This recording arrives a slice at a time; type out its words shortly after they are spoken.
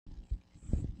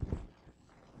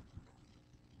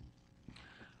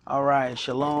All right,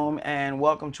 shalom, and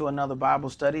welcome to another Bible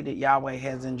study that Yahweh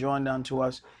has enjoined unto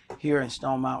us here in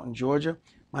Stone Mountain, Georgia.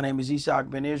 My name is Isaac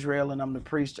ben Israel, and I'm the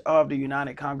priest of the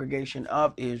United Congregation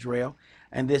of Israel.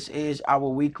 And this is our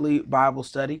weekly Bible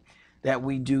study that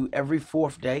we do every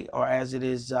fourth day, or as it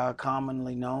is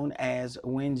commonly known as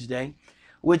Wednesday,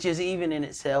 which is even in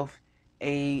itself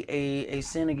a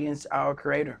sin against our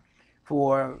Creator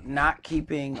for not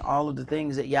keeping all of the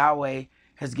things that Yahweh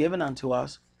has given unto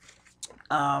us.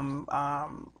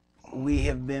 We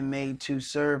have been made to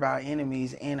serve our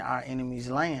enemies in our enemies'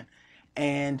 land.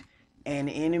 And an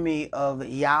enemy of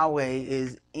Yahweh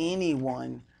is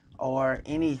anyone or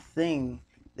anything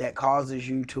that causes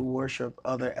you to worship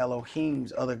other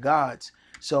Elohims, other gods.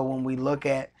 So when we look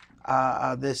at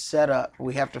this setup,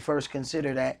 we have to first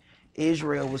consider that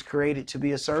Israel was created to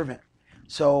be a servant.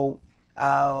 So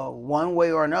one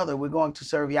way or another, we're going to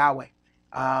serve Yahweh.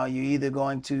 You're either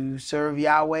going to serve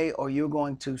Yahweh or you're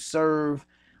going to serve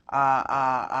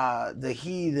the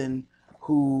heathen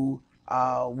who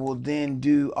will then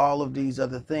do all of these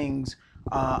other things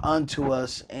unto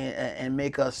us and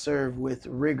make us serve with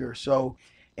rigor. So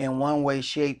in one way,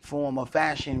 shape, form, or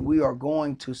fashion, we are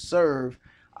going to serve.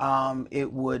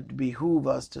 It would behoove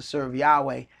us to serve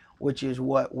Yahweh, which is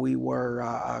what we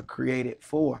were created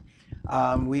for.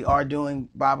 We are doing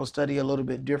Bible study a little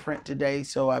bit different today,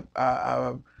 so I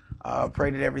pray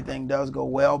that everything does go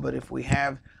well. But if we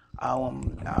have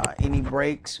any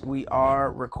breaks, we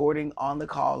are recording on the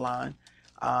call line,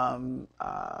 and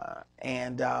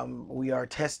we are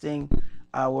testing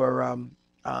our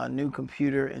new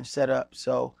computer and setup.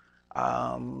 So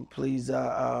please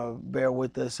bear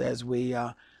with us as we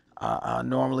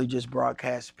normally just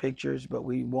broadcast pictures, but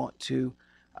we want to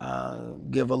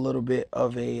give a little bit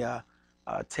of a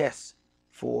test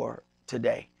for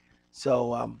today.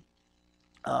 So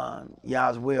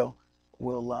Yah's will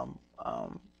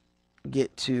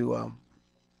get to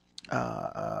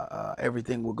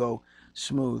everything will go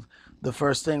smooth. The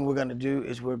first thing we're going to do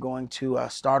is we're going to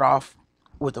start off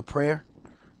with a prayer.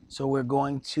 So we're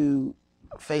going to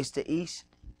face the east,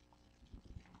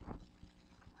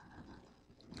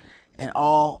 and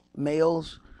all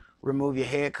males remove your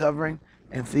head covering,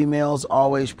 and females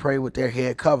always pray with their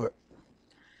head covered.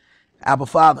 Abba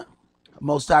Father,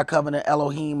 Most High Covenant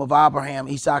Elohim of Abraham,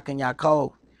 Isaac, and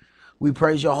Yaakov, we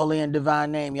praise your holy and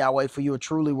divine name, Yahweh, for you are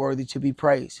truly worthy to be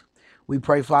praised. We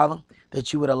pray, Father,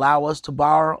 that you would allow us to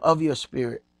borrow of your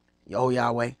spirit, oh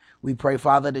Yahweh. We pray,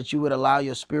 Father, that you would allow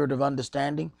your spirit of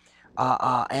understanding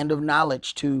and of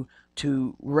knowledge to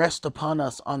rest upon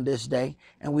us on this day.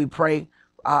 And we pray,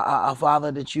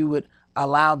 Father, that you would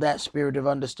allow that spirit of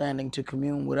understanding to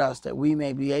commune with us, that we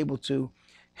may be able to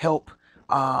help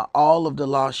all of the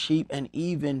lost sheep and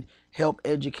even help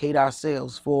educate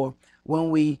ourselves. For when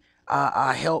we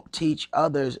help teach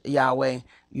others, Yahweh,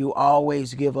 you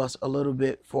always give us a little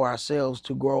bit for ourselves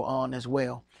to grow on as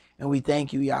well. And we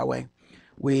thank you, Yahweh.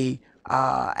 We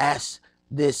ask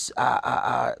these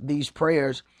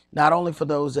prayers not only for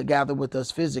those that gather with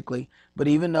us physically, but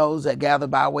even those that gather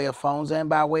by way of phones and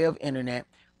by way of internet,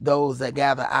 those that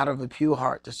gather out of a pure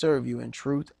heart to serve you in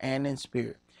truth and in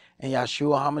spirit. In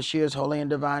Yahshua HaMashiach's holy and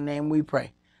divine name we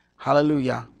pray.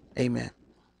 Hallelujah. Amen.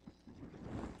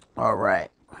 All right.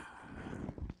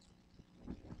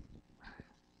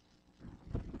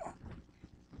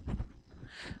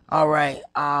 All right.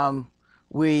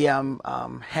 We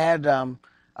had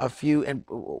a few, and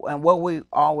what we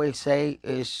always say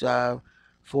is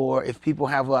for if people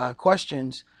have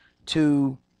questions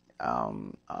to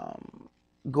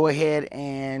go ahead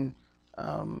and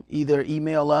either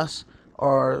email us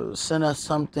or send us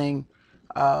something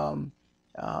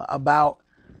about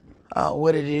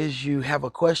what it is you have a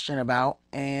question about.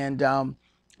 And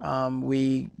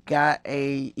we got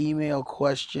a email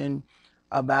question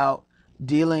about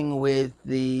dealing with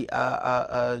the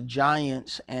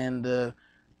giants and the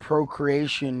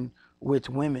procreation with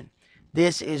women.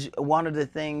 This is one of the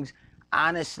things,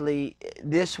 honestly,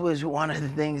 this was one of the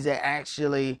things that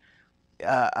actually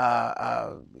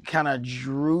kind of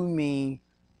drew me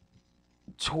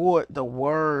toward the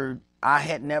word. I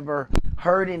had never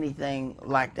heard anything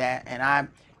like that, and I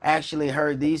actually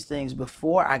heard these things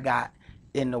before I got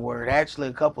in the word, actually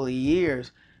a couple of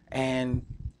years, and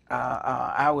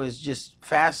I was just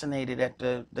fascinated at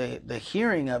the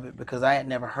hearing of it because I had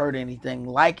never heard anything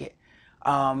like it.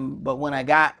 But when I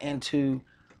got into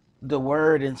the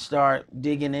word and start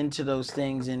digging into those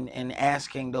things and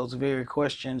asking those very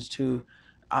questions to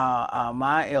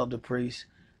my elder priest,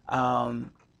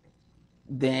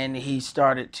 then he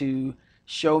started to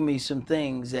show me some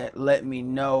things that let me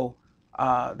know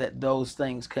that those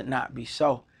things could not be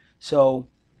so. So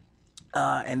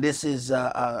And this is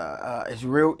it's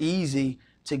real easy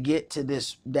to get to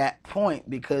that point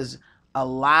because a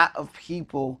lot of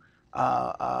people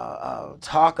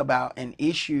talk about and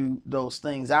issue those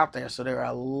things out there. So there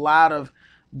are a lot of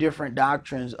different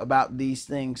doctrines about these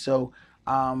things. So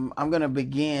I'm going to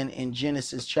begin in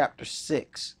Genesis chapter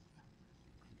 6.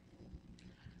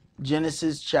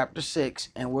 Genesis chapter 6,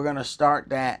 and we're going to start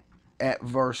that at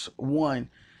verse 1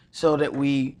 so that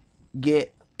we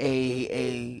get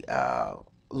a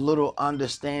little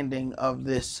understanding of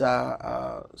this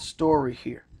story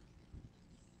here.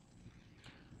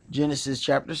 Genesis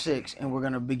chapter 6, and we're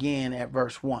going to begin at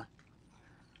verse 1.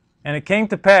 And it came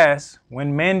to pass,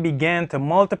 when men began to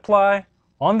multiply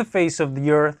on the face of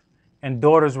the earth, and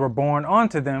daughters were born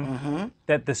unto them,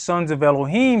 that the sons of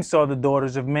Elohim saw the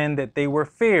daughters of men, that they were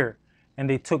fair, and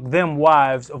they took them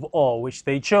wives of all which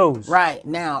they chose. Right.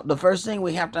 Now, the first thing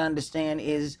we have to understand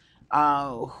is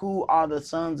who are the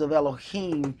sons of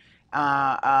Elohim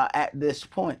at this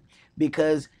point,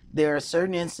 because there are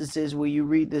certain instances where you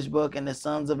read this book and the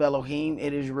sons of Elohim,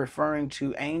 it is referring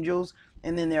to angels.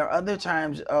 And then there are other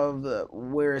times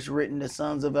where it's written the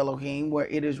sons of Elohim, where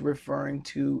it is referring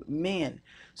to men.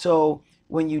 So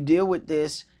when you deal with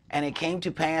this, and it came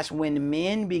to pass when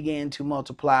men began to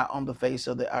multiply on the face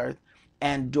of the earth,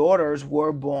 and daughters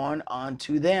were born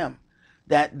unto them,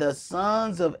 that the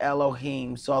sons of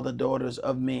Elohim saw the daughters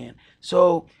of men.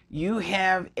 So you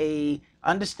have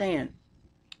understand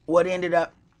what ended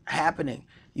up happening.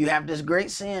 You have this great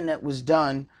sin that was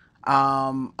done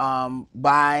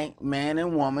by man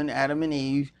and woman, Adam and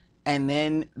Eve, and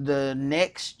then the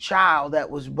next child that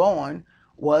was born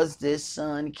was this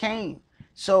son Cain.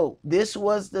 So this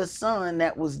was the son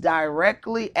that was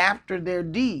directly after their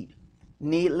deed.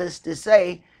 Needless to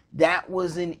say, that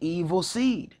was an evil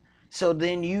seed. So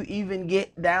then you even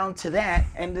get down to that,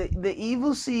 and the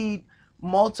evil seed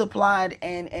multiplied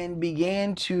and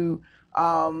began to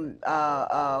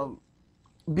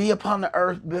be upon the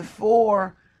earth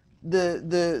before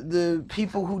the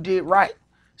people who did right.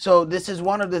 So this is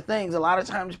one of the things a lot of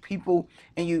times people,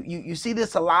 and you see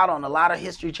this a lot on a lot of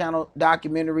History Channel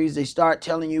documentaries, they start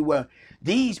telling you, well,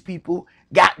 these people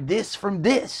got this from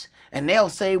this, and they'll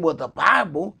say, well, the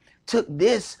Bible took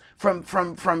this from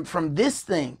this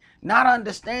thing, not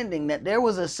understanding that there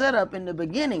was a setup in the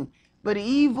beginning, but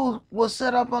evil was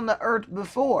set up on the earth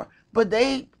before, but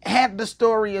they had the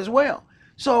story as well.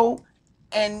 So,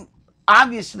 and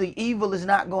obviously evil is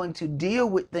not going to deal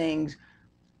with things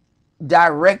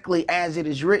directly as it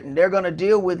is written. They're going to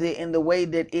deal with it in the way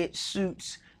that it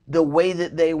suits the way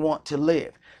that they want to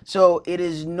live. So it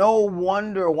is no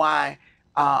wonder why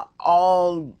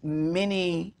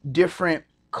many different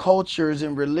cultures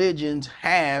and religions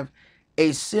have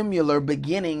a similar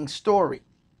beginning story.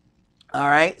 All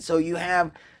right, so you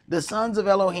have the sons of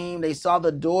Elohim. They saw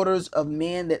the daughters of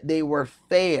men, that they were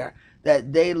fair,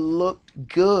 that they looked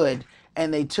good,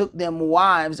 and they took them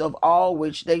wives of all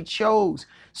which they chose.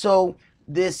 So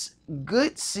this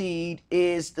good seed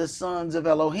is the sons of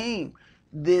Elohim.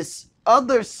 This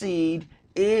other seed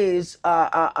is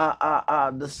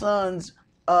the sons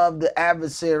of the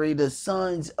adversary, the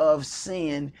sons of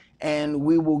sin, and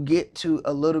we will get to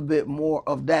a little bit more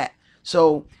of that.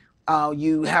 So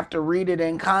you have to read it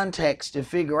in context to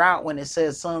figure out when it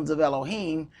says sons of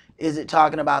Elohim, is it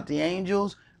talking about the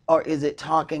angels or is it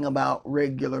talking about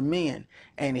regular men?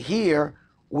 And here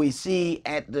we see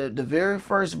at the very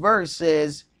first verse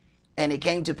says, and it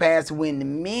came to pass when the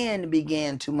men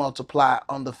began to multiply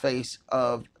on the face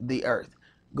of the earth.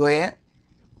 Go ahead.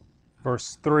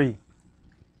 Verse 3.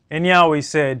 And Yahweh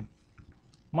said,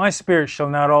 my spirit shall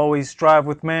not always strive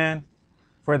with man,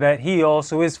 for that he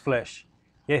also is flesh,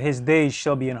 yet his days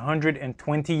shall be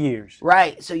 120 years.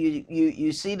 Right. So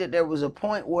you see that there was a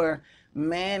point where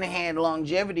man had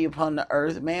longevity upon the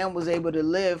earth. Man was able to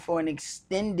live for an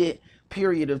extended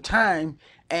period of time.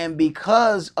 And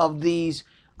because of these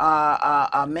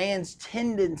man's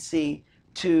tendency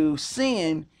to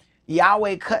sin,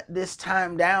 Yahweh cut this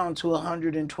time down to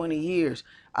 120 years.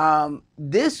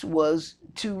 This was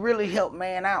to really help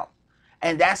man out.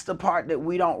 And that's the part that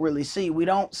we don't really see. We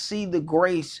don't see the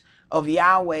grace of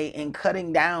Yahweh in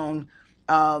cutting down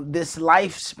this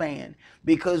lifespan.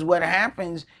 Because what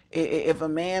happens if a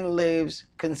man lives,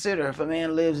 consider if a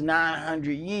man lives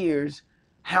 900 years,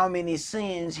 how many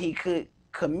sins he could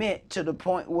commit to the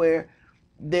point where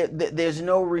there's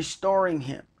no restoring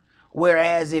him.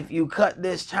 Whereas if you cut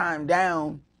this time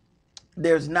down,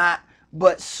 there's not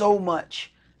but so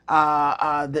much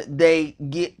that they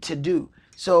get to do.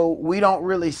 So we don't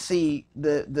really see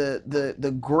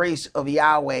the grace of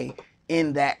Yahweh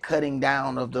in that cutting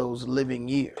down of those living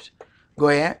years. Go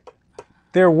ahead.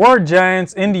 There were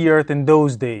giants in the earth in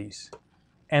those days,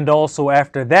 and also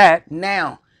after that.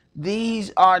 Now,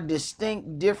 these are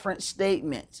distinct different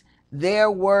statements.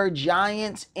 There were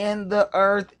giants in the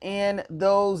earth in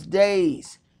those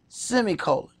days,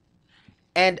 semicolon.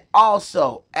 And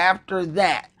also after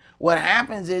that. What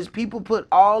happens is people put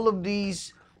all of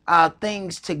these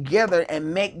things together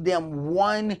and make them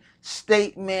one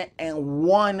statement and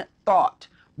one thought.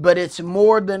 But it's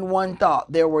more than one thought.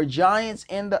 There were giants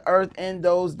in the earth in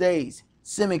those days,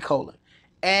 semicolon.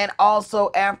 And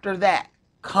also after that,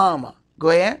 comma. Go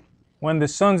ahead. When the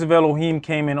sons of Elohim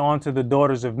came in unto the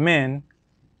daughters of men,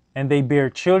 and they bare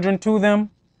children to them,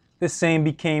 the same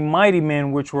became mighty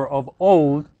men which were of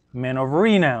old, men of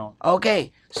renown.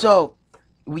 Okay, so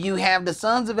you have the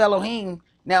sons of Elohim.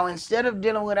 Now, instead of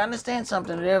dealing with, understand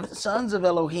something, they're sons of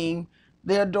Elohim,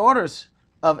 they're daughters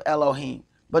of Elohim.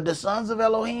 But the sons of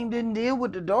Elohim didn't deal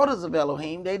with the daughters of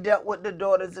Elohim. They dealt with the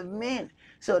daughters of men.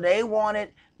 So they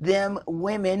wanted them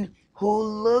women who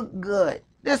look good.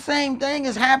 The same thing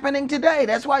is happening today.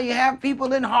 That's why you have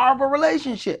people in horrible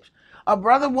relationships. A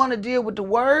brother want to deal with the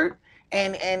word,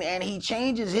 and he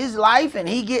changes his life, and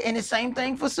the same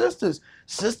thing for sisters.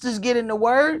 Sisters get in the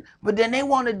word, but then they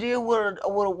want to deal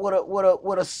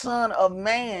with a son of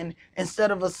man instead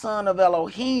of a son of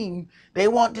Elohim. They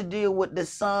want to deal with the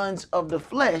sons of the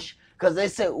flesh because they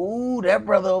say, ooh, that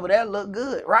brother over there look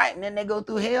good, right? And then they go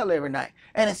through hell every night.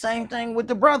 And the same thing with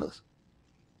the brothers.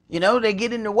 You know, they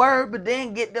get in the word, but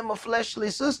then get them a fleshly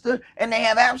sister, and they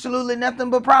have absolutely nothing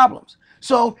but problems.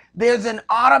 So there's an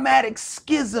automatic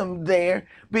schism there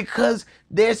because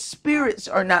their spirits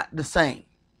are not the same.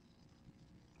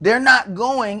 They're not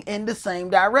going in the same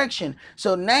direction.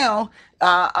 So now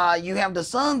you have the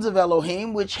sons of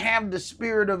Elohim, which have the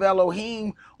spirit of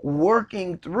Elohim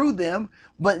working through them.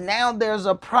 But now there's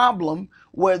a problem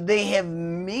where they have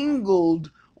mingled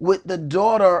with the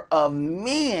daughter of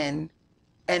men.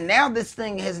 And now this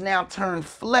thing has now turned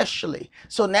fleshly.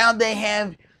 So now they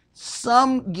have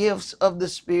some gifts of the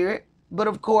spirit, but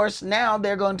of course now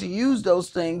they're going to use those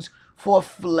things for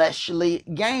fleshly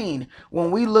gain.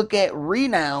 When we look at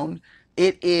renown,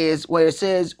 it is where it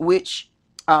says, which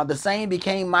the same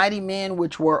became mighty men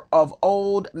which were of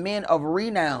old, men of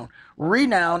renown.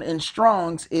 Renown in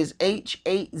Strong's is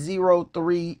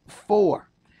H8034.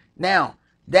 Now,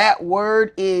 that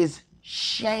word is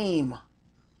shame.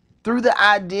 Through the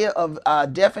idea of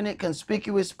definite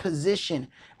conspicuous position,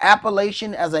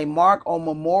 appellation as a mark or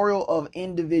memorial of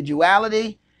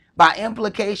individuality, by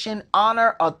implication,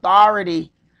 honor,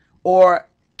 authority, or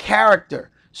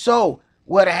character. So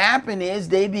what happened is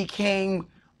they became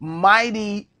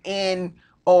mighty in,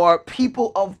 or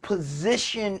people of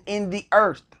position in the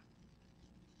earth.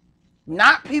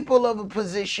 Not people of a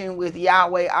position with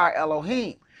Yahweh our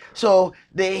Elohim. So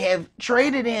they have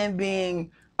traded in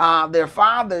being their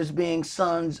fathers being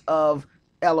sons of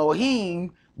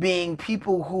Elohim, being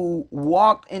people who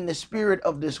walked in the spirit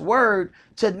of this word,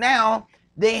 to now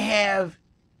they have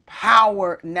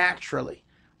power naturally.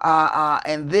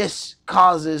 And this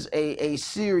causes a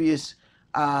serious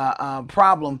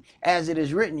problem. As it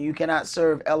is written, you cannot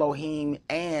serve Elohim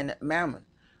and Mammon.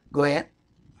 Go ahead.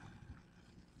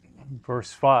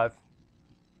 Verse 5.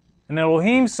 And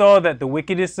Elohim saw that the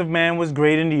wickedness of man was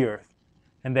great in the earth,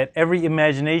 and that every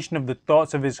imagination of the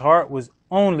thoughts of his heart was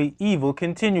only evil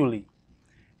continually.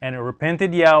 And it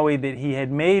repented Yahweh that he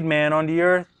had made man on the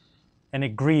earth, and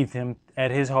it grieved him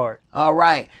at his heart. All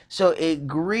right. So it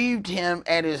grieved him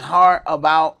at his heart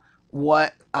about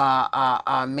what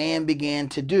man began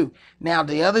to do. Now,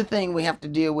 the other thing we have to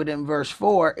deal with in verse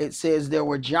 4, it says there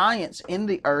were giants in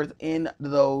the earth in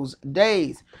those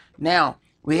days. Now,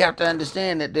 we have to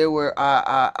understand that there were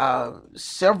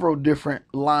several different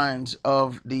lines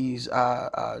of these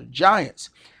giants.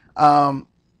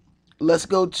 Let's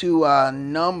go to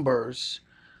Numbers.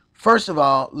 First of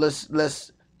all, let's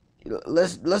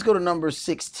go to Numbers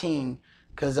 16,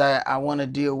 because I want to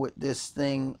deal with this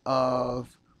thing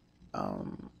of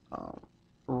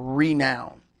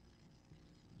renown.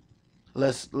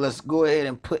 Let's go ahead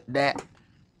and put that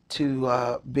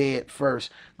to bed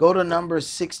first. Go to Numbers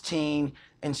 16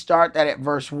 and start that at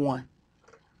verse 1.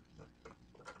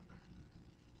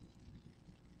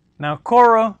 Now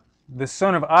Korah, the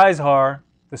son of Izhar,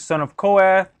 the son of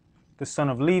Kohath, the son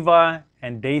of Levi,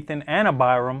 and Dathan and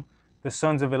Abiram, the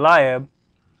sons of Eliab,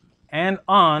 and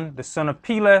On, the son of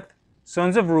Peleth,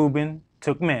 sons of Reuben,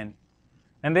 took men.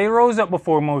 And they rose up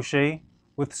before Moshe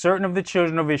with certain of the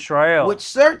children of Israel. With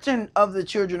certain of the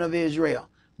children of Israel.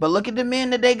 But look at the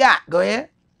men that they got. Go ahead.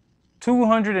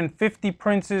 250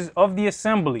 princes of the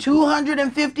assembly.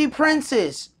 250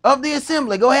 princes of the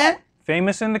assembly. Go ahead.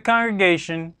 Famous in the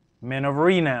congregation, men of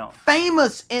renown.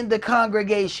 Famous in the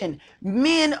congregation,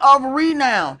 men of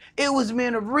renown. It was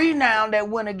men of renown that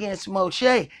went against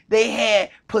Moshe. They had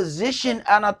position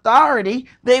and authority.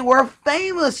 They were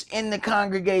famous in the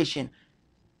congregation,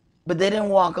 but they didn't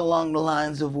walk along the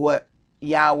lines of what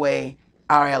Yahweh,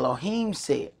 our Elohim,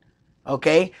 said.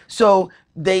 Okay, so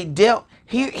they dealt.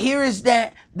 Here is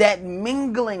that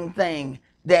mingling thing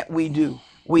that we do.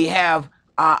 We have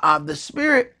the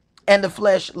spirit and the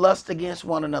flesh lust against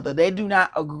one another. They do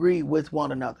not agree with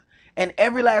one another. And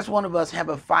every last one of us have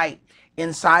a fight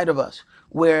inside of us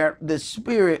where the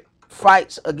spirit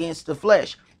fights against the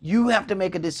flesh. You have to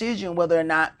make a decision whether or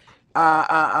not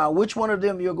which one of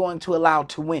them you're going to allow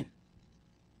to win.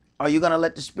 Are you going to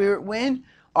let the spirit win,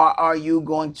 or are you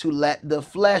going to let the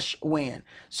flesh win?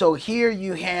 So here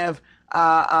you have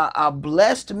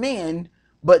blessed men,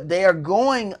 but they are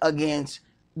going against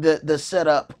the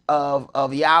setup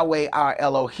of Yahweh, our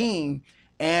Elohim,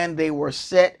 and they were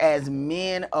set as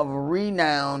men of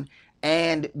renown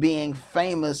and being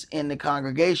famous in the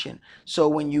congregation. So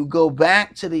when you go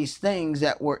back to these things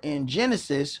that were in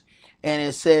Genesis, and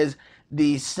it says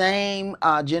the same,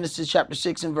 Genesis chapter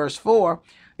 6 and verse 4,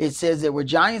 it says there were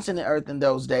giants in the earth in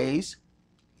those days,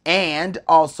 and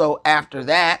also after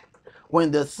that,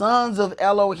 when the sons of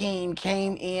Elohim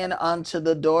came in unto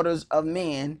the daughters of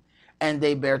men, and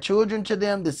they bare children to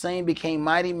them, the same became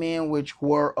mighty men which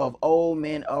were of old,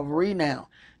 men of renown.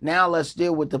 Now let's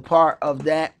deal with the part of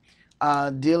that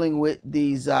dealing with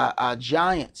these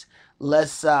giants.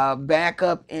 Let's back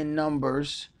up in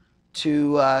Numbers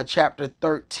to chapter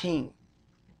 13.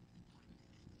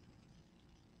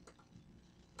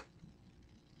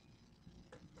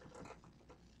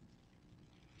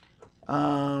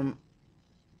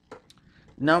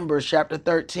 Numbers chapter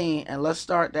 13, and let's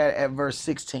start that at verse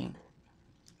 16.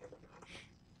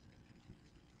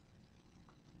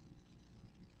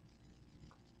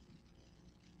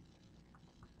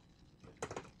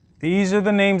 These are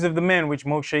the names of the men which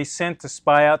Moshe sent to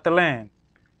spy out the land.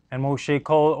 And Moshe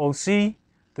called Osi,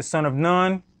 the son of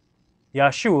Nun,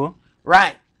 Yahshua.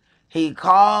 Right. He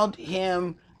called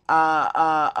him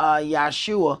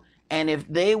Yahshua. And if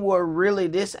they were really,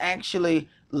 this actually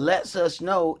lets us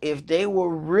know if they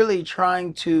were really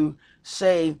trying to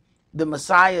say the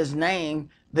Messiah's name,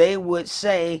 they would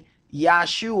say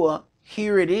Yahshua,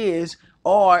 here it is.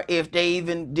 Or if they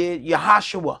even did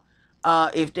Yahashua,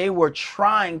 if they were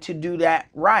trying to do that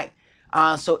right.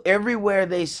 So everywhere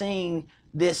they sing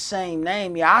this same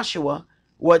name, Yahshua,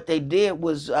 what they did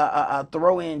was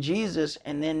throw in Jesus,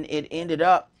 and then it ended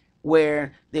up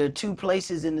where there are two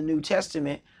places in the New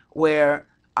Testament where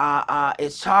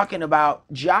it's talking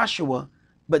about Joshua,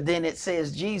 but then it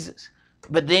says Jesus.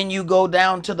 But then you go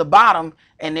down to the bottom,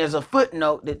 and there's a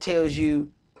footnote that tells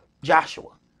you Joshua.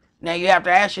 Now you have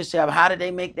to ask yourself, how did they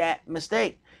make that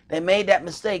mistake? They made that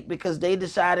mistake because they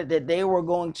decided that they were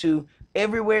going to,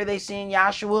 everywhere they seen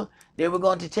Joshua, they were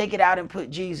going to take it out and put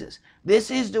Jesus.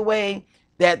 This is the way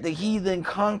that the heathen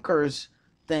conquers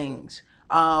things.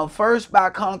 First, by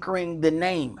conquering the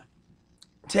name.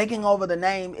 Taking over the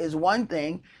name is one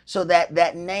thing, so that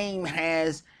that name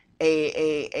has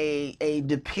a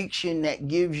depiction that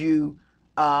gives you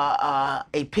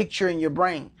a picture in your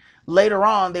brain. Later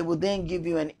on, they will then give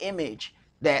you an image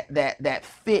that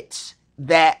fits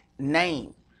that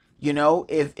name. You know,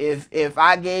 if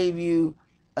I gave you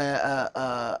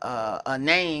a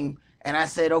name and I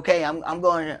said, okay, I'm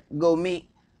going to go meet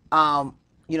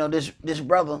you know, this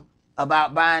brother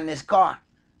about buying this car,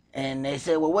 and they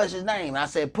said, well, what's his name? I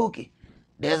said, Pookie.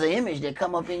 There's an image that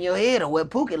come up in your head of what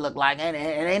Pookie looked like, and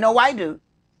ain't no white dude.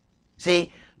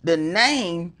 See, the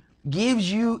name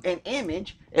gives you an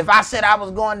image. If I said I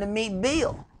was going to meet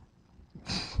Bill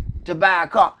to buy a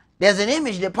car, there's an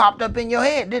image that popped up in your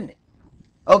head, didn't it?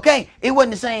 Okay, it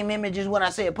wasn't the same image as when I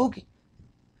said Pookie.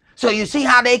 So you see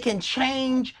how they can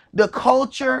change the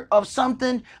culture of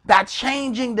something by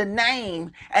changing the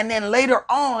name, and then later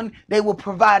on they will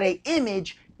provide an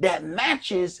image that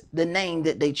matches the name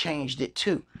that they changed it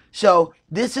to. So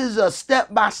this is a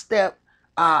step-by-step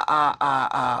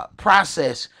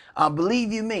process.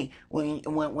 Believe you me,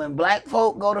 when black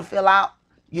folk go to fill out,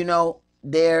 you know,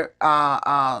 their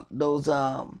those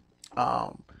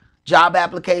job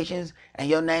applications, and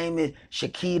your name is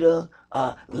Shakita,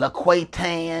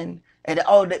 LaQuaytan,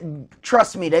 and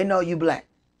trust me, they know you black.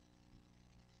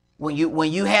 When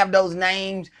you have those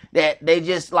names that they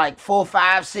just like 4,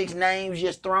 5, 6 names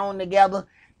just thrown together,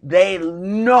 they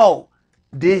know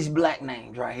these black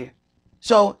names right here.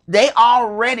 So they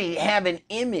already have an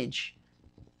image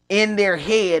in their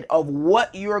head of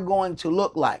what you're going to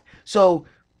look like. So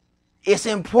it's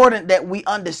important that we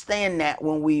understand that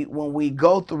when we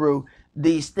go through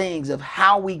these things of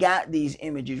how we got these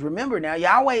images. Remember now,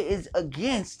 Yahweh is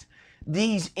against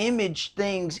these image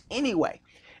things anyway.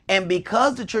 And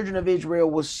because the children of Israel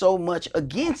was so much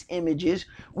against images,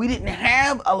 we didn't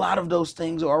have a lot of those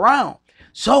things around.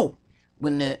 So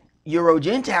when the Euro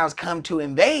Gentiles come to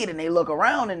invade and they look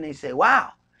around and they say,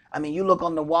 wow, I mean, you look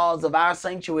on the walls of our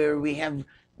sanctuary, we have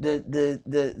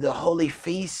the holy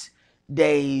feast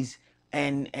days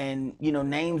and you know,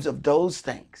 names of those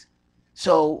things.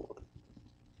 So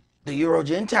the Euro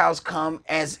Gentiles come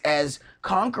as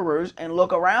conquerors and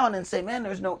look around and say, man,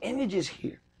 there's no images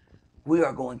here. We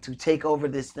are going to take over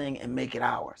this thing and make it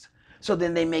ours. So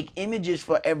then they make images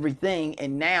for everything.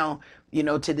 And now, you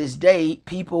know, to this day,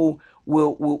 people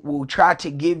will try to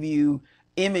give you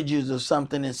images of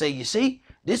something and say, you see,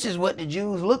 this is what the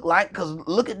Jews look like, because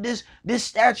look at this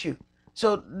statue.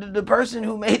 So the person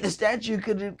who made the statue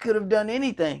could have done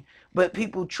anything, but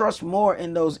people trust more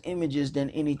in those images than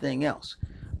anything else.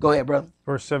 Go ahead, brother.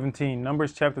 Verse 17,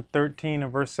 Numbers chapter 13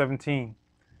 and verse 17.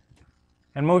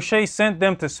 And Moshe sent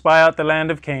them to spy out the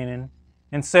land of Canaan,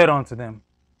 and said unto them,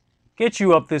 Get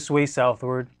you up this way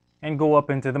southward, and go up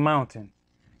into the mountain,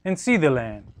 and see the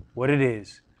land, what it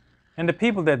is, and the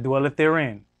people that dwelleth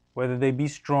therein, whether they be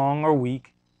strong or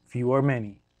weak, few or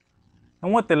many,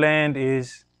 and what the land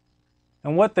is,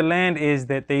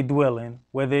 that they dwell in,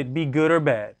 whether it be good or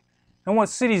bad, and what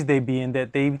cities they be in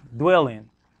that they dwell in,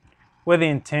 whether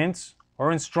in tents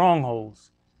or in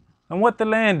strongholds, and what the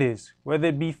land is, whether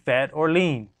it be fat or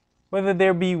lean, whether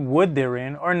there be wood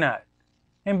therein or not.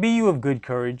 And be you of good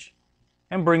courage,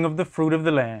 and bring of the fruit of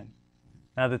the land.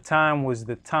 Now the time was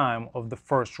the time of the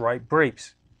first ripe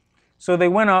grapes. So they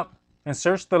went up and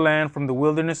searched the land from the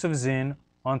wilderness of Zin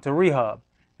unto Rehob,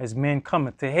 as men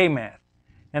cometh to Hamath.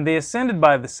 And they ascended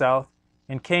by the south,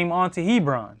 and came unto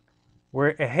Hebron,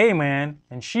 where Ahiman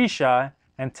and Shishai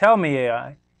and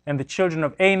Talmai and the children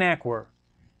of Anak were.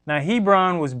 Now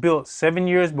Hebron was built 7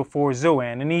 years before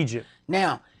Zoan in Egypt.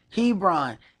 Now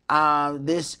Hebron,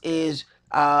 this is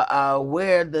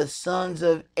where the sons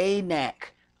of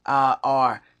Anak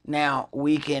are. Now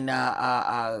we can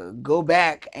go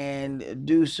back and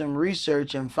do some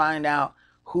research and find out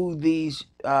who these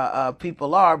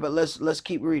people are, but let's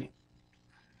keep reading.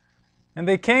 And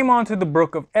they came unto the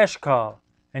brook of Eshcol,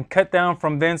 and cut down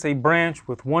from thence a branch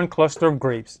with one cluster of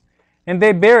grapes, and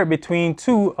they bare it between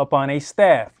two upon a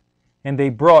staff, and they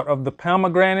brought of the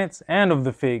pomegranates and of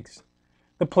the figs.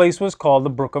 The place was called the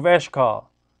brook of Eshcol,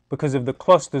 because of the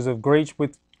clusters of grapes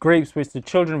which the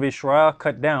children of Israel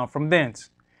cut down from thence.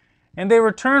 And they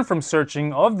returned from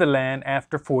searching of the land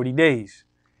after 40 days.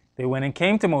 They went and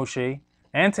came to Moshe,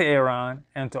 and to Aaron,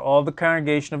 and to all the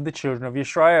congregation of the children of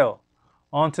Israel,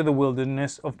 unto the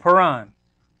wilderness of Paran,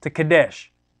 to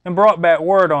Kadesh, and brought back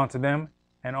word unto them,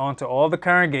 and unto all the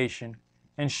congregation,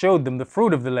 and showed them the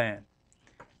fruit of the land.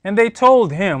 And they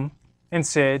told him, and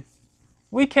said,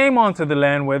 We came unto the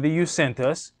land whither you sent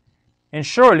us, and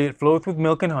surely it floweth with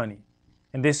milk and honey,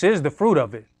 and this is the fruit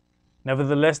of it.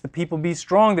 Nevertheless the people be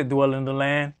strong that dwell in the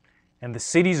land, and the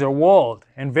cities are walled,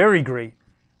 and very great.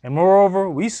 And moreover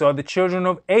we saw the children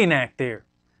of Anak there.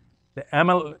 The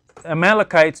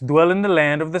Amalekites dwell in the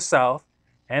land of the south,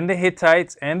 and the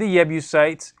Hittites, and the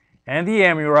Jebusites, and the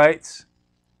Amorites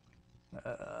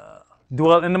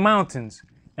dwell in the mountains,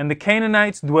 and the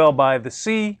Canaanites dwell by the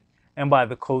sea, and by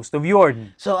the coast of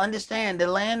Jordan. So understand, the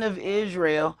land of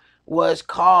Israel was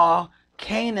called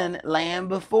Canaan land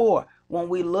before. When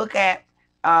we look at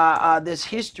this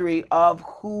history of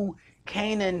who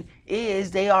Canaan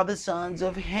is, they are the sons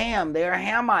of Ham. They are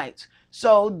Hamites.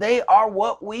 So they are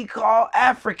what we call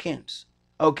Africans.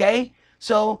 Okay?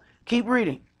 So keep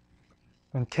reading.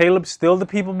 And Caleb stilled the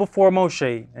people before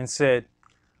Moshe, and said,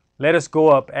 Let us go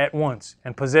up at once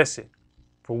and possess it,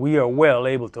 for we are well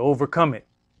able to overcome it.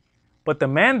 But the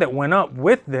man that went up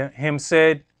with him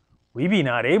said, We be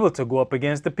not able to go up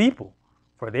against the people,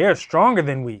 for they are stronger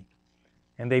than we.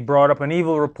 And they brought up an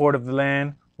evil report of the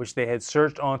land which they had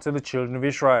searched unto the children of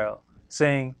Israel,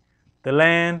 saying, The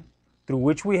land through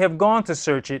which we have gone to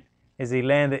search it is a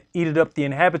land that eateth up the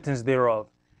inhabitants thereof,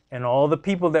 and all the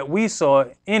people that we saw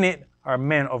in it are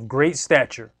men of great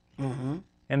stature. Mm-hmm.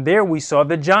 And there we saw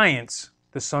the giants,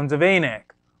 the sons of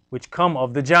Anak, which come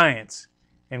of the giants,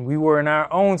 and we were in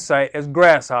our own sight as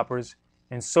grasshoppers,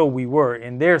 and so we were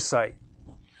in their sight.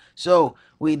 So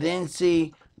we then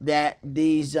see that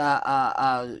these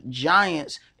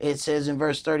giants, it says in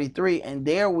verse 33, and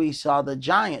there we saw the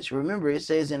giants. Remember, it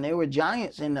says, and there were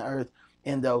giants in the earth,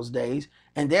 in those days.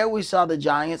 And there we saw the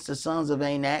giants, the sons of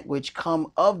Anak, which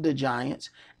come of the giants,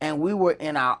 and we were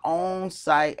in our own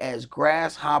sight as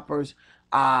grasshoppers,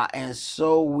 and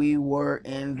so we were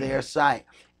in their sight.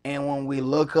 And when we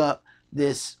look up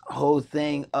this whole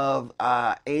thing of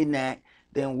Anak,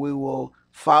 then we will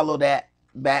follow that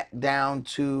back down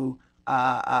to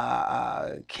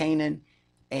Canaan,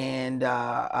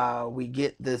 and we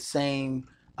get the same,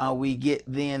 we get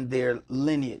then their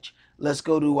lineage. Let's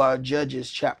go to Judges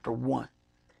chapter 1.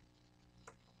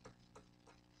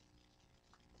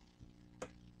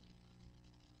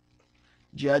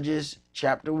 Judges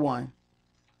chapter 1.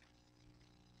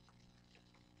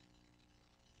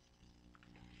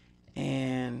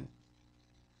 And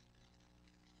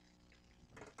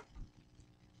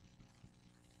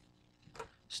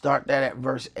start that at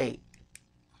verse 8.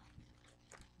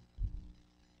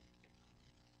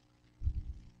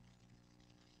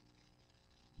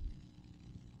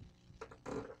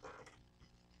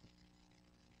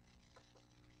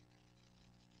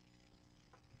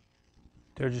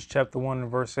 Judges chapter 1 and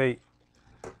verse 8.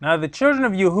 Now the children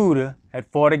of Yehudah had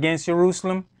fought against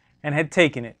Jerusalem and had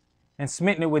taken it, and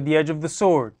smitten it with the edge of the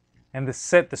sword, and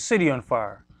set the city on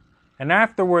fire. And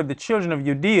afterward the children of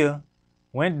Judea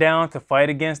went down to fight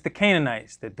against the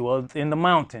Canaanites that dwelt in the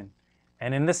mountain,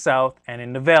 and in the south, and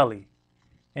in the valley.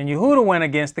 And Yehudah went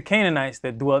against the Canaanites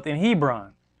that dwelt in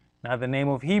Hebron. Now the name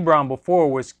of Hebron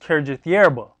before was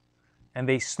Kirjath-Yearba. And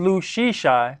they slew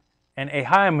Sheshai, and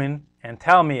Ahiman, and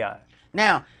Talmai.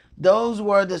 Now, those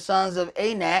were the sons of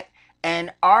Anak,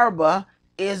 and Arba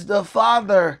is the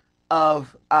father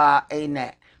of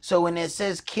Anak. So when it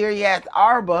says Kirjath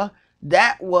Arba,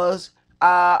 that was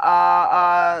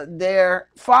their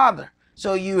father.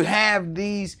 So you have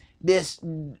this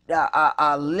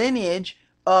lineage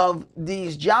of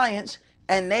these giants,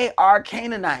 and they are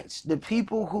Canaanites, the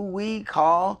people who we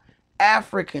call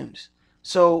Africans.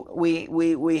 So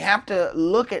we have to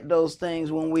look at those things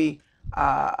when we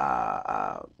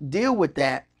deal with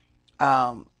that,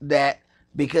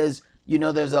 because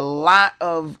there's a lot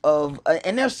of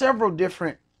and there's several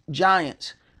different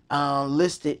giants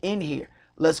listed in here.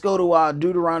 Let's go to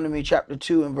Deuteronomy chapter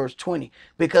 2 and verse 20,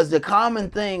 because the common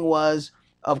thing was,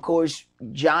 of course,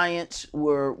 giants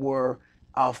were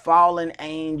fallen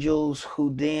angels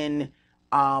who then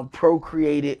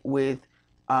procreated with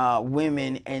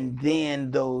women, and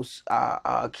then those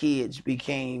kids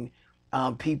became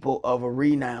people of a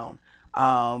renown.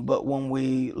 But when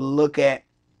we look at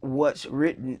what's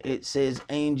written, it says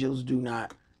angels do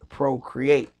not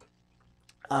procreate.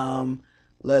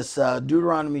 Let's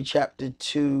Deuteronomy chapter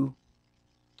 2,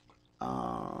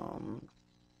 and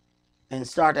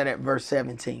start that at verse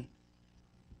 17.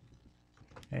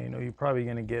 And you're probably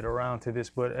going to get around to this,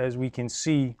 but as we can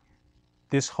see,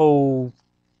 this whole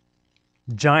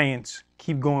giants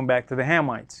keep going back to the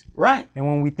Hamites. Right. And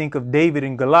when we think of David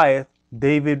and Goliath,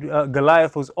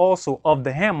 Goliath was also of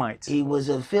the Hamites. He was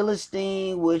a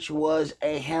Philistine, which was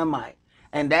a Hamite,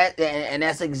 and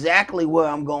that's exactly where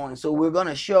I'm going. So we're going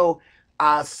to show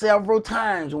several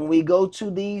times when we go to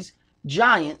these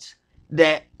giants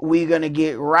that we're going to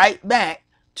get right back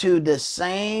to the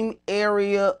same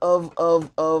area of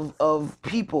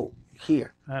people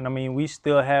here. And I mean, we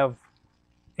still have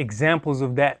examples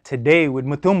of that today with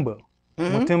Mutombo.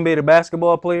 Mutombo, the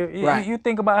basketball player. Right. You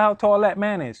think about how tall that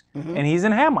man is, and he's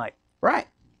an Hamite. Right.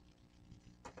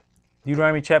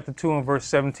 Deuteronomy chapter 2 and verse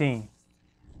 17.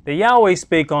 The Yahweh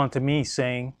spake unto me,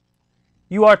 saying,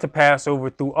 You are to pass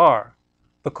over through Ar,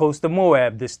 the coast of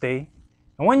Moab, this day.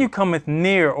 And when you cometh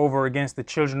near over against the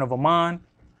children of Ammon,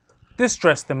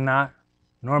 distress them not,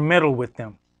 nor meddle with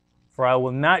them. For I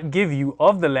will not give you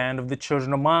of the land of the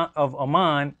children of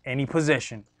Ammon any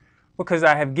possession, because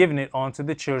I have given it unto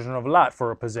the children of Lot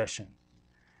for a possession.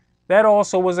 That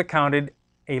also was accounted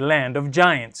a land of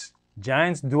giants.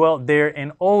 Giants dwelt there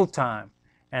in old time,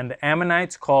 and the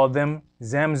Ammonites called them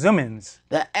Zamzummims.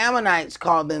 The Ammonites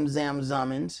called them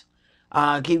Zamzummims.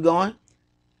 Keep going.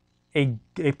 A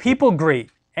people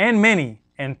great and many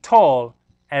and tall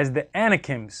as the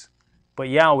Anakims, but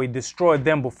Yahweh destroyed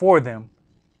them before them,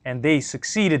 and they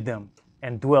succeeded them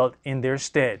and dwelt in their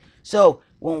stead. So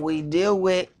when we deal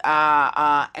with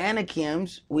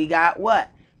Anakims, we got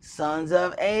what? Sons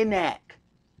of Anak.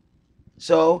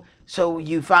 So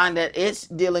you find that it's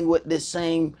dealing with this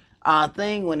same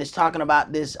thing when it's talking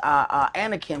about this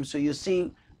Anakim. So you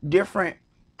see different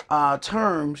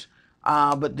terms,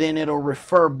 but then it'll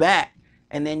refer back,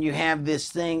 and then you have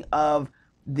this thing of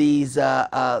these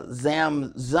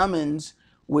Zamzummims,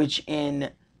 which in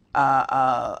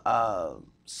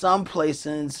some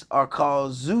places are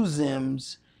called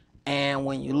Zuzims, and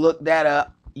when you look that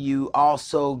up, you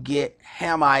also get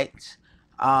Hamites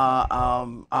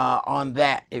on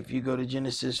that if you go to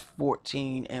Genesis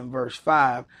 14 and verse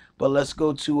 5. But let's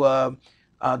go to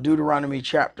Deuteronomy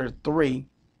chapter 3.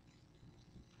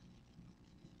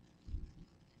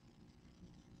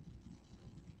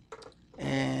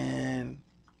 And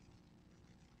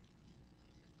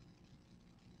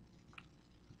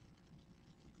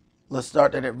let's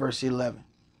start that at verse 11.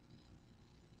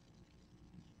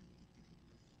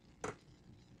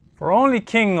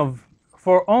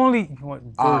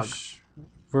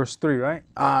 Verse 3, right?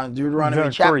 Deuteronomy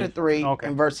Verse chapter 3. 3 Okay.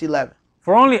 and verse 11.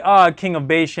 For only Og, king of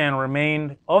Bashan,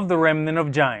 remained of the remnant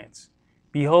of giants.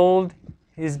 Behold,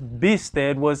 his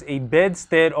bedstead was a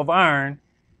bedstead of iron.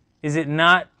 Is it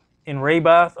not in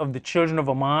Rabath of the children of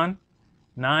Ammon?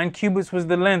 9 cubits was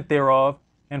the length thereof,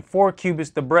 and 4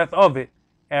 cubits the breadth of it,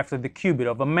 after the cubit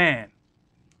of a man.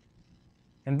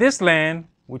 And this land,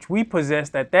 which we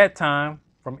possessed at that time,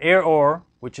 from Or,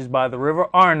 which is by the river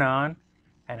Arnon,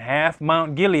 and half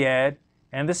Mount Gilead,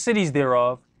 and the cities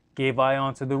thereof, gave I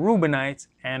unto the Reubenites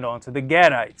and unto the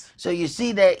Gadites. So you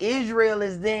see that Israel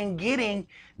is then getting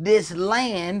this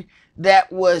land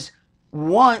that was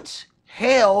once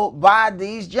held by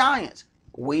these giants.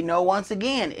 We know once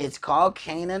again it's called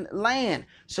Canaan land.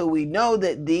 So we know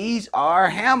that these are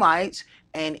Hamites,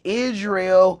 and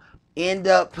Israel end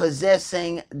up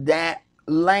possessing that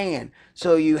land.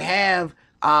 So you have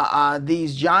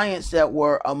these giants that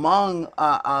were among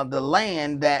the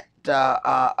land that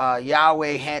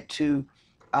Yahweh had to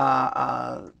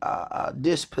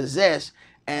dispossess.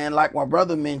 And like my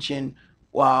brother mentioned,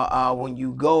 when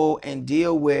you go and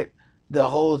deal with the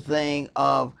whole thing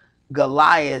of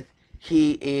Goliath,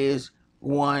 he is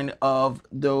one of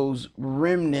those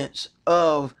remnants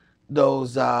of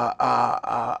those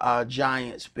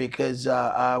giants, because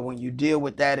when you deal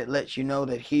with that, it lets you know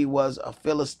that he was a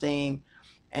Philistine,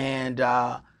 and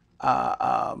that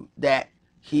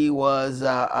he was,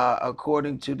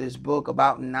 according to this book,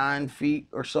 about 9 feet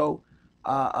or so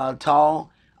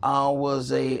tall.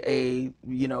 Was a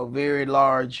very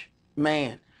large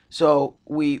man. So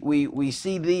we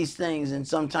see these things, and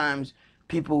sometimes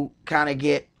people kind of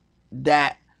get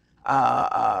that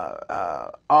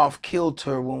off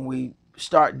kilter when we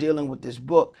start dealing with this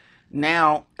book.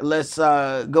 Now let's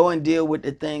go and deal with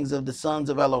the things of the sons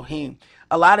of Elohim.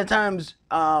 A lot of times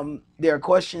there are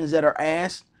questions that are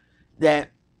asked that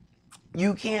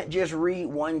you can't just read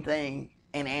one thing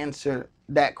and answer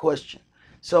that question.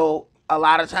 So a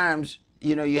lot of times,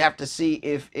 you have to see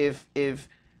if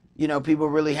people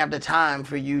really have the time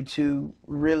for you to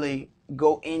really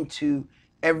go into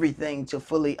everything to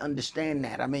fully understand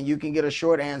that. I mean, you can get a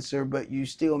short answer, but you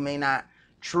still may not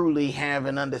truly have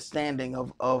an understanding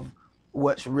of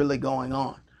what's really going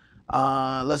on.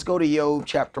 Let's go to Job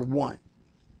chapter 1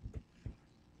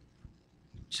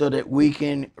 so that we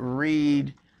can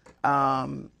read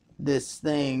this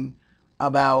thing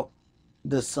about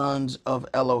the sons of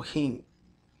Elohim.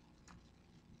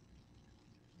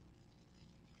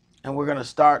 And we're going to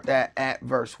start that at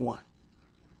verse 1.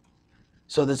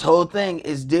 So this whole thing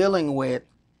is dealing with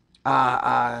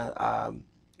recapping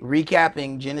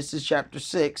Genesis chapter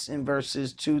 6 in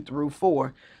verses 2 through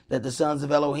 4, that the sons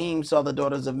of Elohim saw the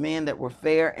daughters of men that were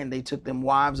fair, and they took them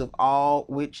wives of all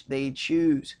which they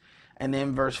choose. And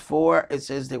then verse 4, it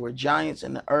says there were giants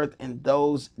in the earth in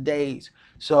those days.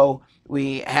 So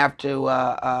we have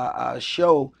to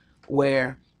show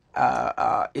where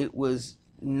it was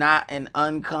not an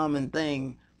uncommon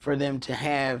thing for them to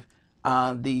have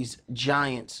these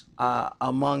giants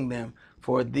among them,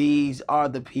 for these are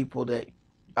the people that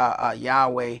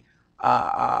Yahweh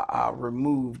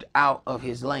removed out of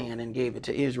his land and gave it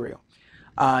to Israel.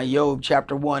 Job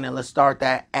chapter 1, and let's start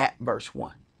that at verse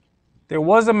 1. There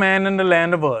was a man in the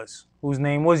land of Uz, whose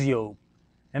name was Job,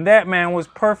 and that man was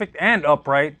perfect and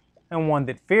upright, and one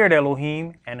that feared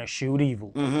Elohim and eschewed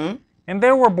evil. And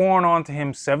there were born unto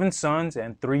him 7 sons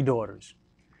and 3 daughters.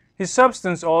 His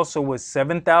substance also was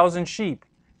 7,000 sheep,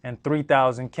 and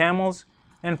 3,000 camels,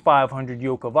 and 500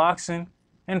 yoke of oxen,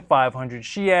 and 500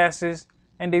 she-asses,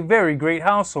 and a very great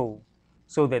household,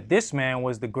 so that this man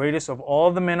was the greatest of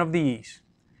all the men of the east.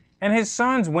 And his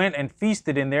sons went and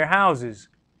feasted in their houses,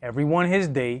 every one his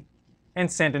day,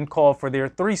 and sent and called for their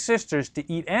 3 sisters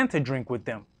to eat and to drink with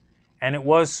them. And it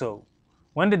was so,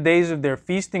 when the days of their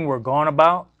feasting were gone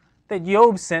about, that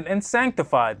Job sent and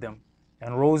sanctified them,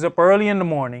 and rose up early in the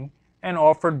morning, and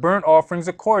offered burnt offerings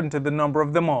according to the number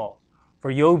of them all.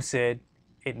 For Job said,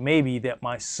 it may be that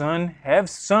my sons have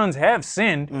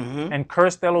sinned, and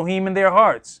cursed Elohim in their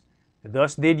hearts.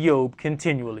 Thus did Job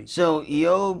continually. So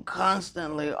Job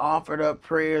constantly offered up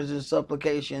prayers and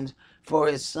supplications for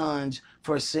his sons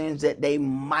for sins that they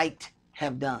might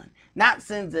have done. Not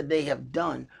sins that they have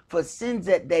done, for sins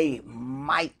that they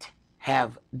might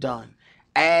have done.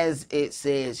 As it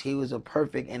says, he was a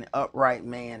perfect and upright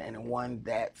man and one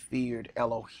that feared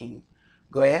Elohim.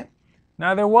 Go ahead.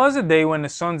 Now there was a day when the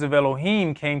sons of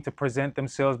Elohim came to present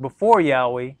themselves before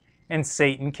Yahweh, and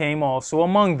Satan came also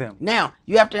among them. Now,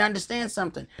 you have to understand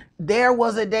something. There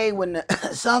was a day when the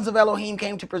sons of Elohim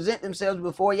came to present themselves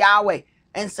before Yahweh,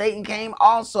 and Satan came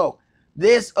also.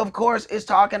 This, of course, is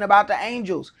talking about the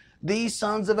angels, these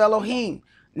sons of Elohim.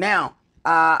 Now,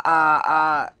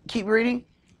 keep reading.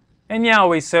 And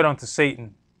Yahweh said unto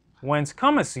Satan, Whence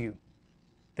comest you?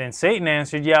 Then Satan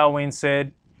answered Yahweh and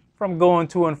said, From going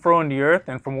to and fro in the earth,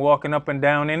 and from walking up and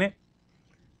down in it.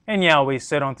 And Yahweh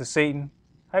said unto Satan,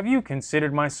 Have you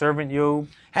considered my servant Job?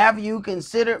 Have you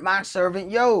considered my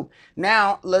servant Job?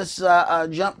 Now, let's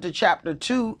jump to chapter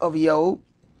 2 of Job,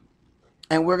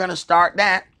 and we're going to start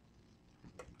that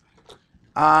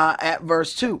at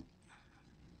verse 2.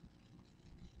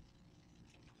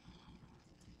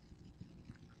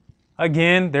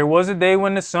 Again, there was a day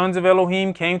when the sons of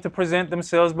Elohim came to present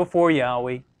themselves before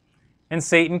Yahweh, and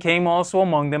Satan came also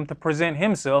among them to present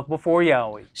himself before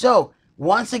Yahweh. So,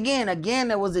 once again,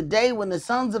 there was a day when the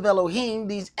sons of Elohim,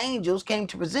 these angels, came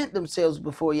to present themselves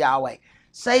before Yahweh.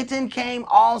 Satan came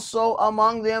also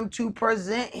among them to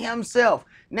present himself.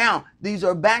 Now, these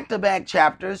are back-to-back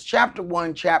chapters, chapter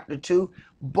 1, chapter 2.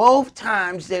 Both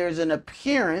times there's an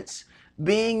appearance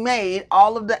being made.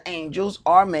 All of the angels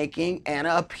are making an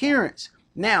appearance.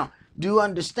 Now, do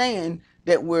understand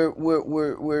that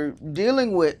we're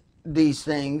dealing with these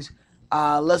things.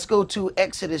 Let's go to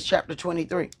Exodus chapter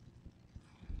 23.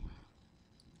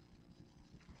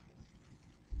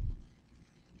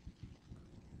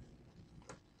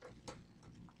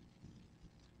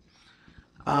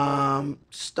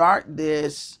 Start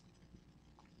this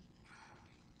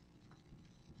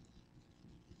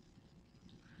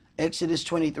Exodus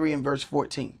 23 and verse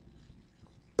 14.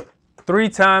 3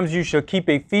 times you shall keep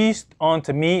a feast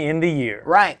unto me in the year.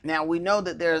 Right. Now we know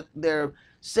that there are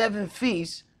 7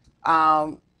 feasts,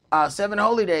 7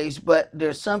 holy days, but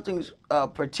there's something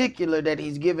particular that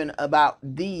he's given about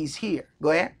these here. Go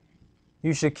ahead.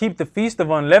 You shall keep the feast of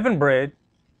unleavened bread.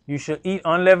 You shall eat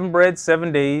unleavened bread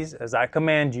 7 days, as I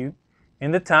command you,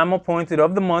 in the time appointed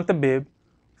of the month Abib,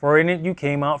 for in it you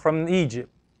came out from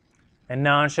Egypt. And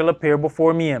none shall appear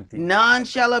before me empty. None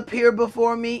shall appear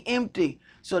before me empty.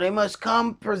 So they must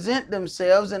come present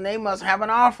themselves, and they must have an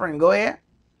offering. Go ahead.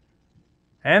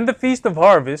 And the feast of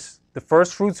harvest, the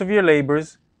first fruits of your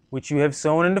labors, which you have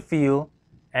sown in the field,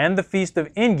 and the feast of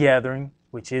ingathering,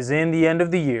 which is in the end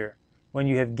of the year, when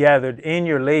you have gathered in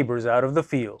your labors out of the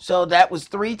field. So that was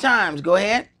 3 times. Go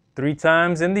ahead. 3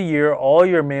 times in the year all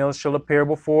your males shall appear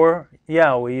before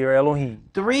Yahweh your Elohim.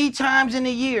 3 times in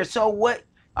a year. So what?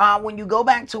 When you go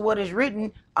back to what is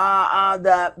written,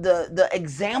 the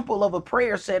example of a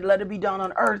prayer said, "Let it be done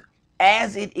on earth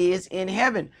as it is in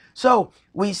heaven." So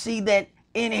we see that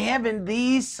in heaven,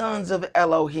 these sons of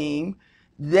Elohim,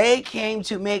 they came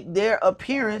to make their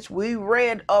appearance. We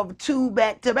read of 2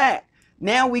 back to back.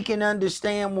 Now we can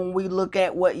understand when we look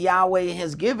at what Yahweh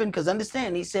has given, because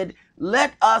understand, he said,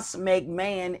 "Let us make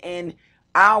man in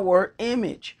our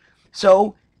image."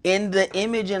 So in the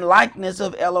image and likeness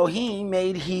of Elohim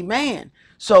made he man.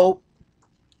 So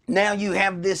now you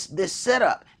have this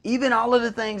setup. Even all of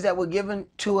the things that were given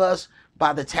to us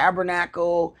by the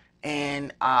tabernacle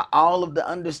and all of the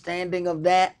understanding of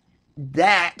that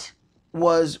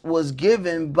was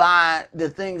given by the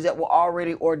things that were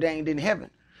already ordained in heaven.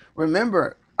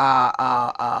 Remember,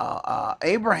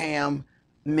 Abraham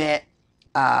met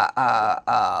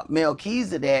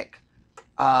Melchizedek,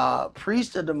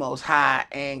 priest of the Most High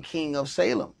and king of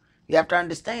Salem. You have to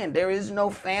understand, there is no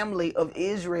family of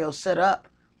Israel set up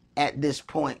at this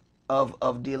point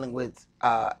of dealing with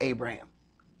Abraham.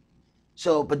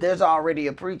 So, but there's already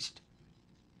a priest.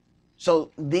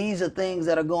 So these are things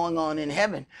that are going on in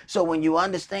heaven. So when you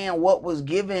understand what was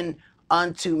given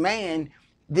unto man,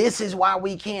 this is why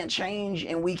we can't change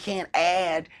and we can't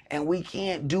add and we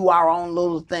can't do our own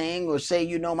little thing or say,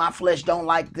 you know, my flesh don't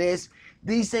like this.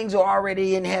 These things are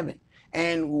already in heaven,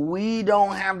 and we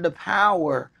don't have the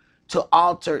power to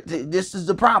alter. This is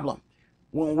the problem.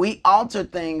 When we alter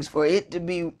things for it to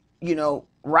be, you know,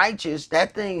 righteous,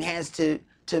 that thing has to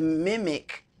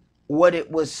mimic what it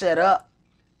was set up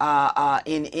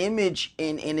in image,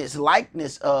 in its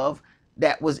likeness of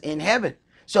that was in heaven.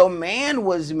 So man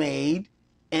was made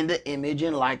in the image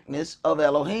and likeness of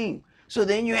Elohim. So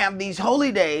then you have these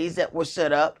holy days that were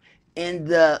set up in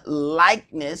the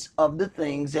likeness of the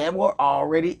things that were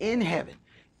already in heaven.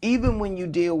 Even when you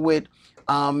deal with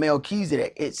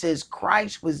Melchizedek, it says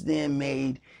Christ was then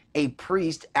made a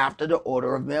priest after the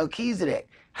order of Melchizedek.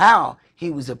 How?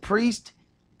 He was a priest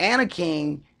and a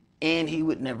king, and he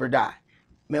would never die.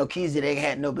 Melchizedek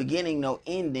had no beginning, no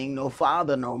ending, no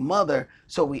father, no mother.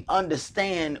 So we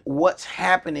understand what's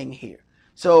happening here.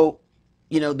 So,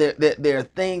 you know, there are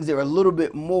things, there are a little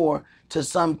bit more to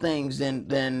some things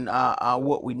than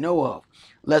what we know of.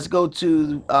 Let's go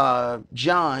to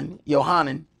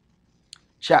Yohanan,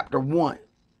 chapter 1.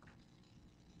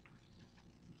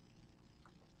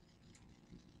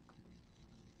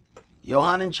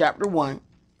 Yohanan, chapter 1.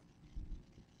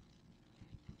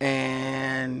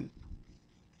 And,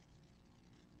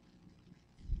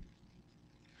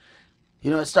 you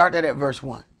know, it started at verse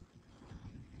 1.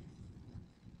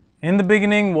 In the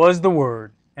beginning was the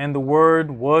Word, and the Word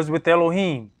was with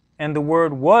Elohim, and the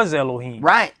Word was Elohim.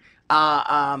 Right.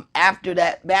 After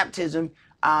that baptism,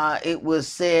 it was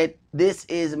said, "This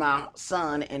is my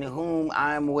son in whom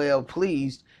I am well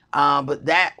pleased." But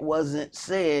that wasn't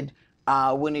said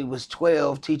when he was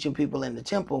 12 teaching people in the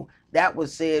temple. That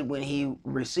was said when he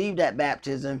received that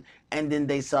baptism, and then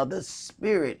they saw the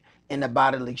Spirit in the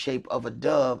bodily shape of a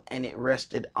dove, and it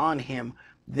rested on him.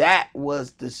 That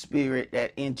was the Spirit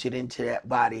that entered into that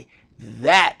body.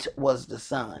 That was the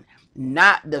Son,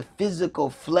 not the physical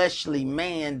fleshly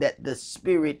man that the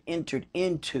Spirit entered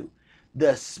into.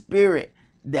 The Spirit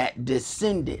that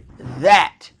descended,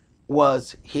 that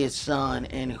was his Son,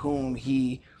 in whom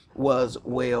he was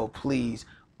well pleased,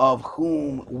 of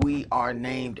whom we are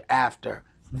named after.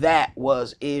 That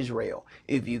was Israel.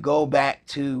 If you go back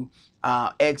to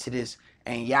Exodus,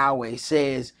 and Yahweh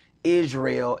says,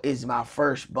 Israel is my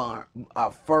firstborn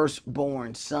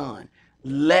son.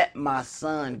 Let my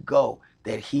son go,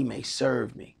 that he may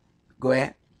serve me. Go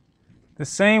ahead. The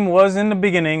same was in the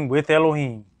beginning with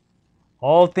Elohim.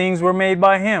 All things were made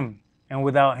by him, and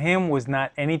without him was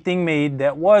not anything made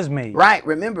that was made. Right.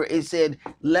 Remember, it said,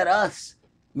 let us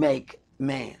make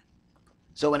man.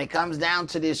 So when it comes down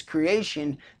to this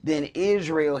creation, then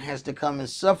Israel has to come and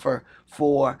suffer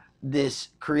for this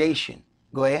creation.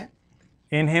 Go ahead.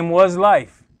 In him was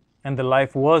life, and the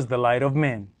life was the light of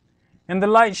men. And the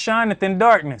light shineth in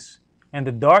darkness, and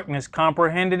the darkness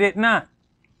comprehended it not.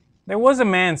 There was a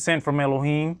man sent from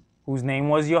Elohim, whose name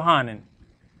was Johanan.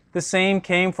 The same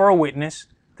came for a witness,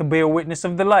 to bear witness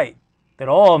of the light, that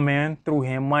all men through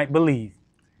him might believe.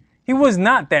 He was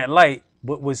not that light,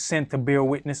 but was sent to bear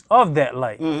witness of that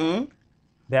light.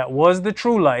 That was the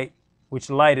true light, which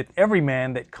lighteth every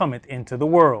man that cometh into the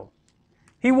world.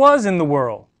 He was in the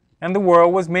world, and the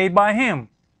world was made by him,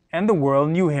 and the world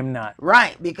knew him not.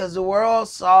 Right, because the world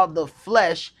saw the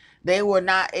flesh. They were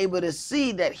not able to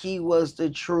see that he was the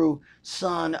true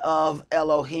Son of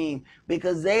Elohim,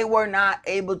 because they were not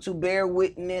able to bear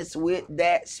witness with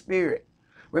that Spirit.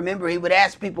 Remember, he would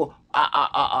ask people,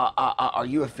 are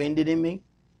you offended in me?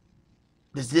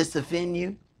 Does this offend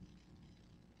you?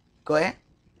 Go ahead.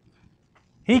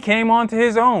 He came unto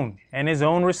his own, and his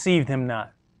own received him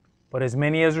not. But as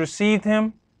many as received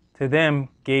him, to them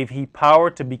gave he power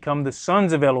to become the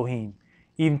sons of Elohim,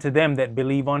 even to them that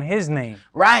believe on his name.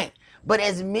 Right. But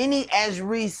as many as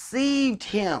received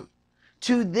him,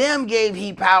 to them gave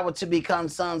he power to become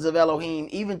sons of Elohim,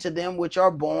 even to them which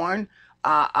are born,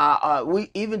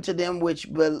 even to them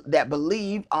that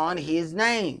believe on his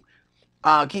name.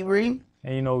 Keep reading.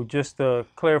 And just to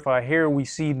clarify here, we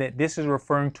see that this is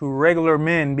referring to regular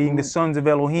men being the sons of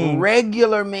Elohim.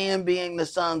 Regular men being the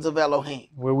sons of Elohim.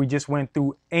 Where we just went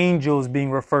through angels being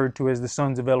referred to as the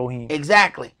sons of Elohim.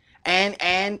 Exactly.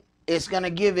 And it's going to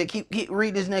give it, keep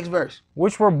read this next verse.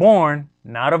 Which were born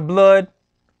not of blood,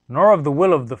 nor of the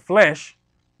will of the flesh,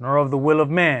 nor of the will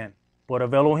of man, but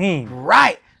of Elohim.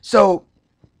 Right. So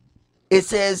it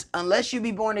says, unless you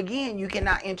be born again, you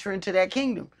cannot enter into that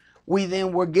kingdom. We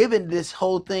then were given this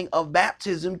whole thing of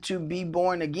baptism to be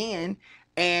born again.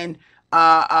 And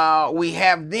we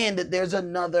have then that there's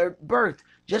another birth,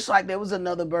 just like there was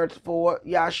another birth for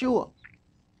Yahshua.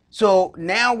 So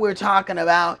now we're talking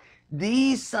about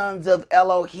these sons of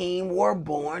Elohim were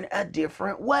born a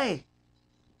different way.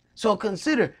 So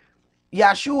consider,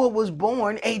 Yahshua was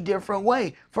born a different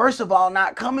way. First of all,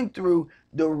 not coming through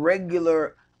the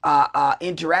regular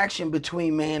interaction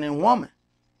between man and woman.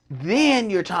 Then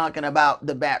you're talking about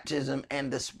the baptism and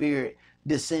the Spirit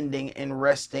descending and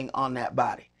resting on that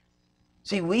body.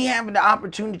 See, we have the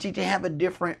opportunity to have a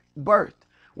different birth.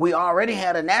 We already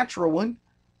had a natural one.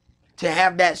 To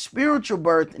have that spiritual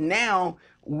birth, now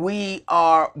we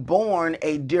are born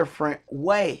a different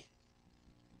way.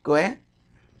 Go ahead.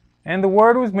 And the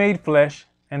Word was made flesh,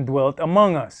 and dwelt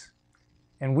among us.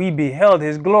 And we beheld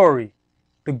his glory,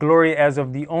 the glory as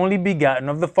of the only begotten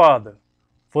of the Father,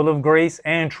 full of grace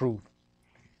and truth.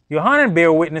 Johanan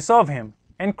bare witness of him,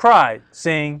 and cried,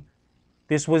 saying,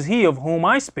 This was he of whom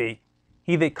I spake.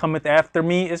 He that cometh after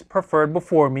me is preferred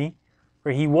before me,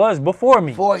 for he was before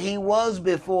me. For he was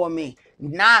before me.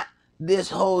 Not this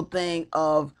whole thing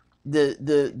of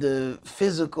the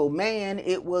physical man.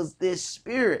 It was this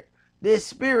spirit. This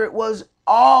spirit was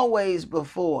always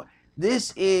before.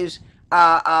 This is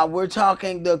we're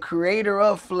talking the creator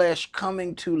of flesh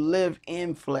coming to live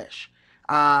in flesh.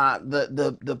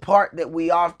 The part that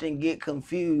we often get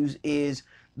confused is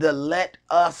the let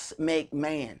us make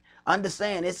man.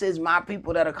 Understand, it says my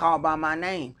people that are called by my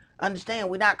name. Understand,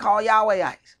 we're not called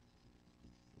Yahwehites.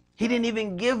 He didn't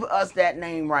even give us that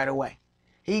name right away.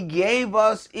 He gave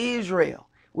us Israel.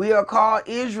 We are called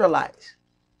Israelites.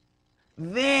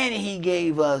 Then he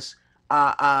gave us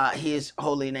his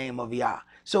holy name of Yah.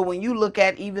 So when you look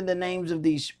at even the names of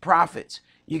these prophets,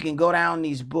 you can go down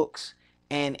these books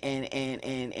and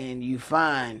you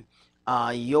find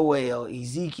Yoel,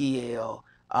 Ezekiel,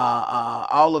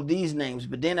 all of these names.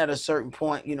 But then at a certain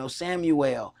point, you know,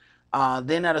 Samuel.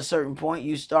 Then at a certain point,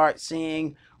 you start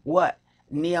seeing what?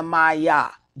 Nehemiah,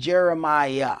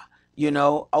 Jeremiah, you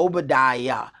know,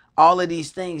 Obadiah. All of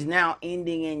these things now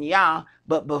ending in Yah,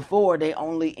 but before they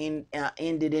only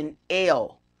ended in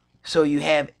El. So you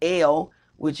have El,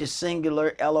 which is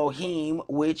singular, Elohim,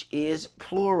 which is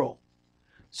plural.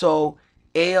 So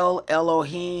El,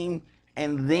 Elohim,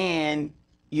 and then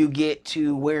you get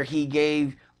to where he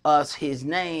gave us his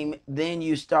name. Then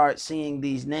you start seeing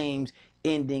these names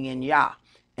ending in Yah.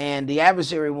 And the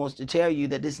adversary wants to tell you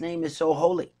that this name is so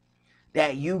holy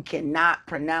that you cannot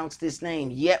pronounce this name.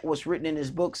 Yet what's written in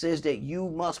this book says that you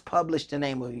must publish the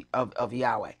name of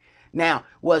Yahweh. Now,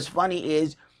 what's funny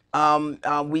is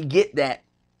we get that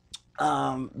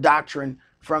doctrine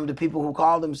from the people who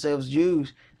call themselves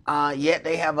Jews, yet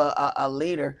they have a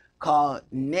leader called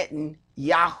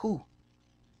Netanyahu.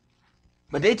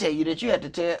 But they tell you that you have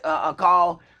to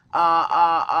call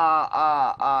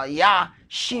Yah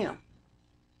Shem.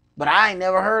 But I ain't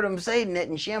never heard them say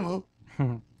Netanyahu.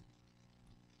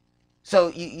 So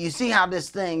you see how this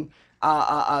thing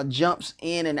jumps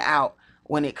in and out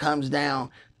when it comes down.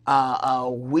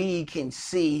 We can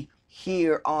see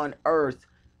here on earth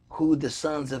who the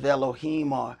sons of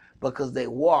Elohim are because they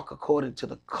walk according to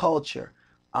the culture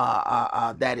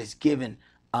that is given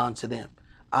unto them.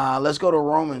 Let's go to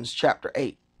Romans chapter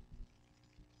 8.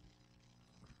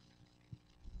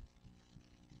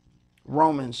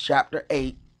 Romans chapter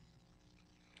 8.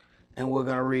 And we're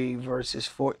going to read verses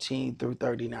 14 through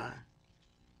 39.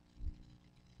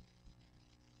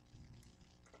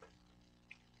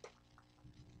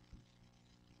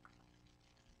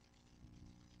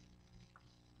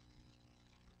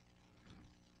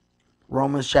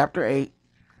 Romans chapter 8,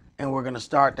 and we're going to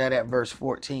start that at verse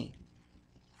 14.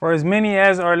 For as many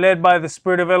as are led by the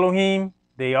Spirit of Elohim,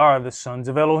 they are the sons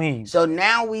of Elohim. So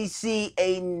now we see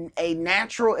a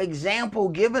natural example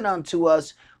given unto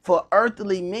us for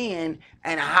earthly men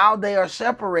and how they are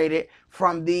separated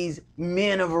from these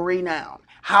men of renown,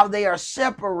 how they are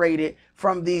separated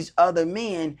from these other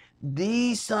men.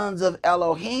 These sons of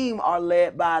Elohim are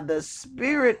led by the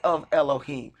Spirit of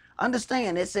Elohim.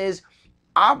 Understand, it says,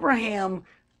 Abraham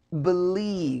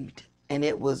believed and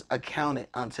it was accounted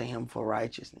unto him for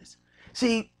righteousness.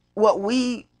 See, what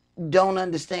we don't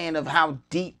understand of how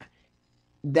deep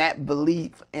that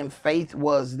belief and faith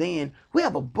was then, we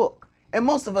have a book and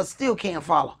most of us still can't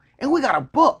follow. And we got a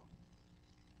book.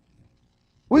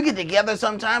 We get together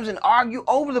sometimes and argue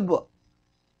over the book.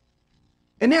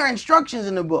 And there are instructions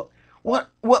in the book. What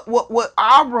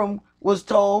Abram was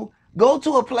told, go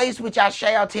to a place which I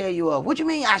shall tell you of. What you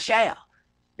mean I shall?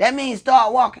 That means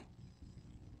start walking.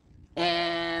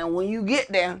 And when you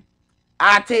get there,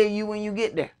 I'll tell you when you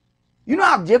get there. You know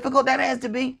how difficult that has to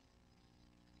be?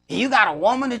 And you got a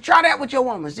woman, to try that with your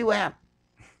woman. See what happens.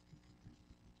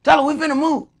 Tell her we finna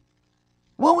move.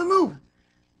 Where we moving?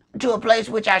 To a place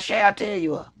which I shall tell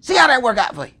you of. See how that work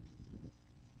out for you.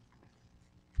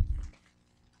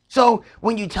 So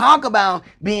when you talk about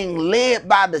being led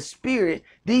by the Spirit,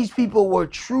 these people were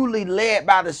truly led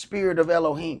by the Spirit of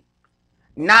Elohim,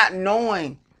 not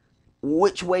knowing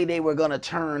which way they were going to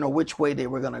turn or which way they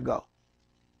were going to go.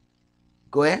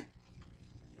 Go ahead.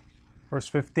 Verse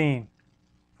 15.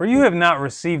 For you have not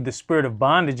received the spirit of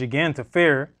bondage again to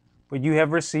fear, but you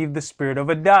have received the spirit of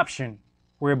adoption,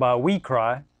 whereby we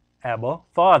cry, Abba,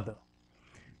 Father.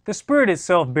 The Spirit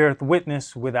itself beareth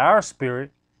witness with our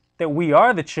spirit that we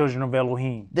are the children of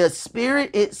Elohim. The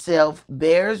Spirit itself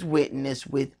bears witness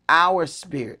with our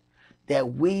spirit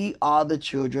that we are the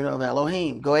children of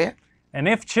Elohim. Go ahead. And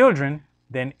if children,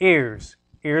 then heirs,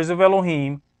 heirs of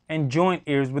Elohim, and joint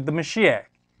heirs with the Mashiach,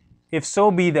 if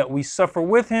so be that we suffer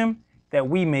with him, that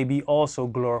we may be also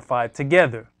glorified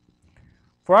together.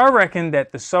 For I reckon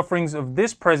that the sufferings of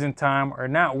this present time are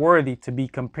not worthy to be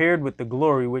compared with the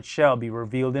glory which shall be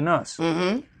revealed in us.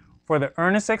 For the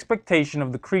earnest expectation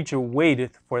of the creature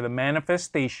waiteth for the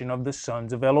manifestation of the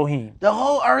sons of Elohim. The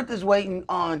whole earth is waiting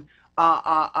on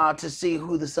to see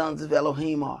who the sons of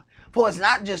Elohim are. For it's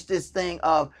not just this thing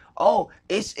of, oh,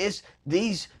 it's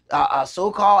these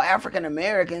so-called African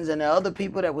Americans and the other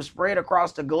people that were spread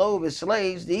across the globe as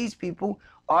slaves. These people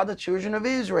are the children of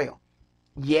Israel.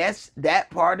 Yes, that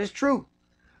part is true.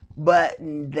 But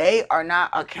they are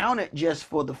not accounted just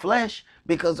for the flesh,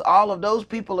 because all of those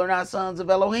people are not sons of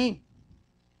Elohim.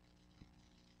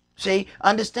 See,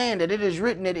 understand that it is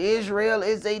written that Israel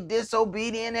is a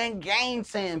disobedient and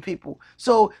gainsaying people.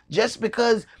 So just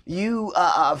because you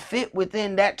fit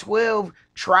within that 12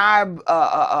 tribe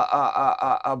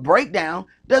breakdown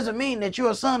doesn't mean that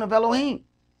you're a son of Elohim.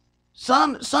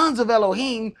 Sons of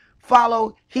Elohim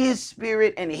follow his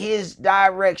spirit and his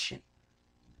direction.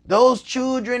 Those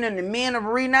children and the men of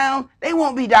renown, they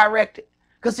won't be directed.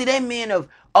 Because see, they're men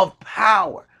of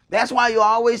power. That's why you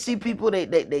always see people,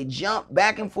 they jump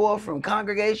back and forth from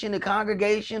congregation to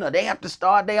congregation, or they have to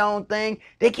start their own thing.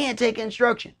 They can't take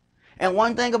instruction. And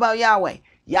one thing about Yahweh,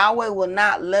 Yahweh will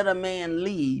not let a man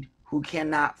lead who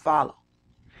cannot follow.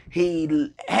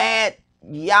 He had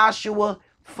Yahshua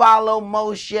follow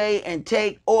Moshe and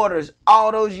take orders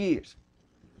all those years.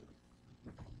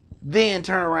 Then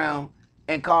turn around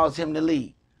and cause him to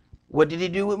lead. What did he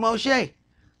do with Moshe?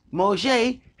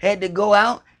 Moshe had to go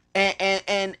out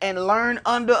and learn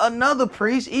under another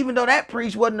priest, even though that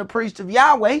priest wasn't a priest of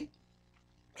Yahweh.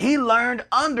 He learned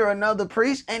under another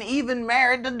priest and even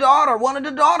married the daughter, one of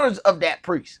the daughters of that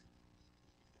priest.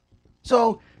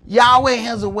 So Yahweh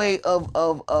has a way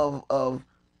of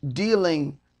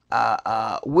dealing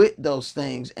with those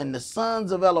things, and the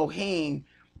sons of Elohim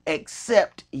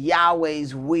accept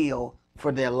Yahweh's will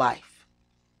for their life.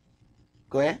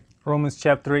 Go ahead. Romans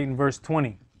chapter 8 and verse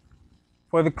 20.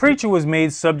 For the creature was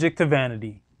made subject to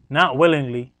vanity, not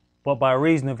willingly, but by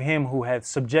reason of him who hath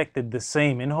subjected the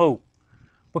same in hope.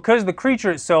 Because the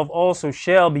creature itself also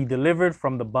shall be delivered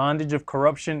from the bondage of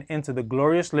corruption into the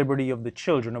glorious liberty of the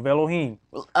children of Elohim.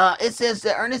 It says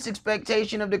the earnest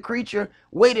expectation of the creature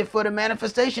waited for the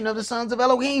manifestation of the sons of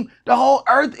Elohim. The whole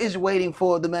earth is waiting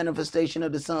for the manifestation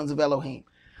of the sons of Elohim.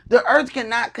 The earth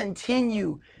cannot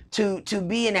continue to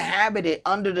be inhabited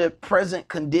under the present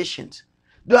conditions.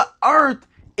 The earth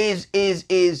is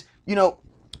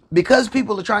because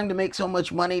people are trying to make so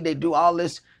much money, they do all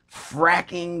this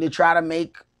fracking to try to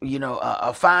make,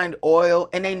 find oil,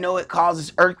 and they know it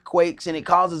causes earthquakes and it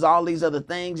causes all these other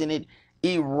things, and it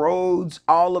erodes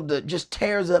all of the, just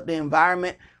tears up the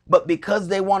environment. But because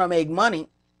they want to make money,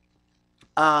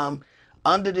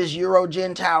 under this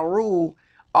Euro-Gentile rule,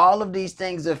 all of these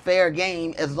things are fair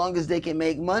game as long as they can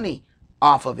make money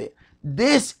off of it.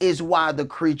 This is why the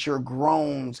creature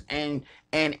groans and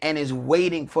is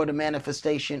waiting for the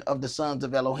manifestation of the sons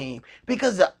of Elohim,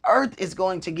 because the earth is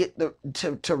going to get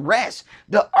to rest.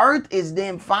 The earth is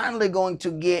then finally going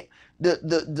to get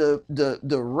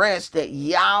the rest that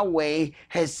Yahweh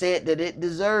has said that it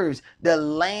deserves. The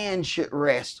land should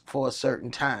rest for a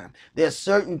certain time. There's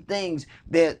certain things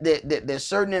there's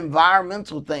certain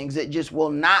environmental things that just will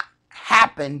not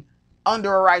happen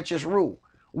under a righteous rule.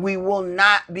 We will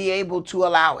not be able to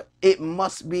allow it. It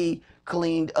must be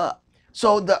cleaned up.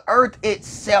 So the earth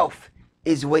itself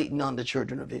is waiting on the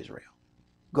children of Israel.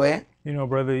 Go ahead.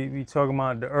 Brother, you talking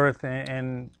about the earth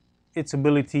and its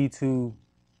ability to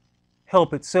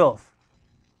help itself.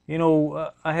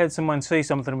 I had someone say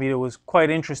something to me that was quite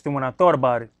interesting when I thought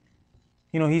about it.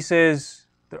 He says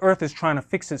the earth is trying to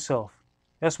fix itself.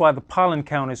 That's why the pollen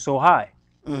count is so high.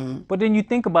 Mm-hmm. But then you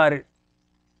think about it,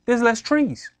 there's less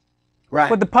trees. Right.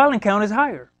 But the pollen count is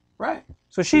higher. Right.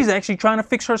 So she's actually trying to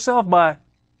fix herself by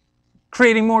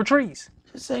creating more trees.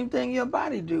 It's the same thing your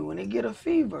body do when it get a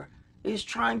fever. It's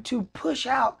trying to push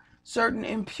out certain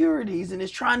impurities, and it's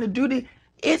trying to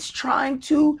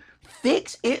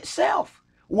fix itself.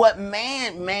 What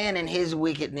man and his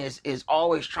wickedness is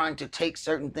always trying to take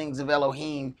certain things of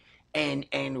Elohim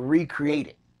and recreate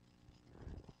it.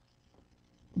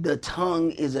 The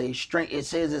tongue is a strength. It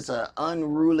says it's an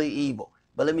unruly evil.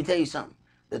 But let me tell you something.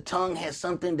 The tongue has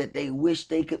something that they wish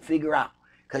they could figure out.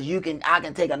 Because I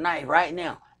can take a knife right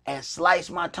now and slice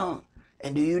my tongue.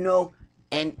 And do you know,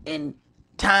 in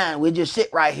time, we'll just sit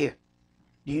right here.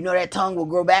 Do you know that tongue will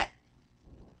grow back?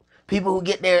 People who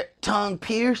get their tongue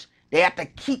pierced, They have to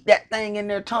keep that thing in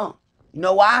their tongue. You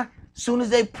know why? As soon as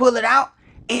they pull it out,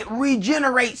 it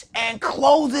regenerates and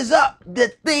closes up. The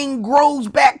thing grows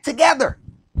back together.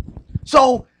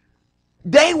 So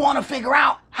they want to figure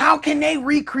out how can they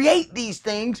recreate these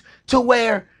things to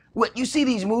where what you see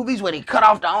these movies where they cut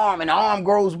off the arm and the arm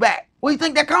grows back. Where do you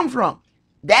think that comes from?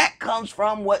 That comes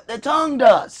from what the tongue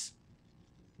does.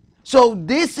 So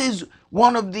this is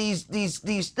one of these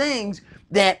things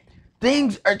that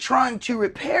things are trying to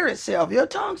repair itself. Your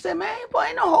tongue said, man, boy,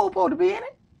 ain't no hole supposed to be in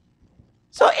it.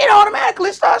 So it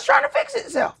automatically starts trying to fix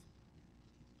itself.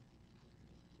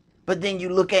 But then you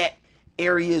look at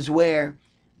areas where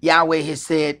Yahweh has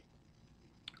said,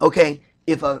 okay,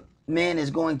 if a man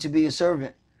is going to be a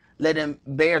servant, let him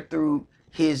bear through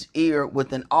his ear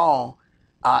with an awl.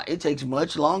 It takes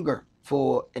much longer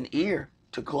for an ear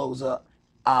to close up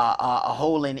a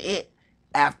hole in it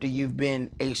after you've been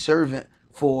a servant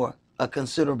for a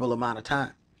considerable amount of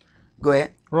time. Go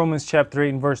ahead. Romans chapter 8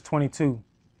 and verse 22.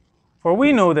 For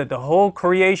we know that the whole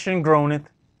creation groaneth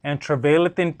and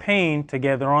travaileth in pain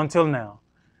together until now.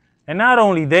 And not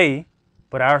only they,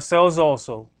 but ourselves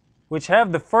also, which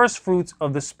have the first fruits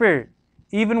of the Spirit,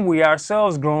 even we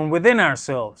ourselves groan within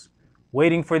ourselves,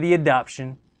 waiting for the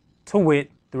adoption, to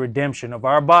wit, the redemption of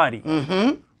our body.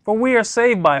 For we are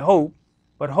saved by hope,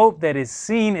 but hope that is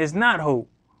seen is not hope.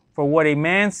 For what a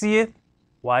man seeth,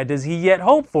 why does he yet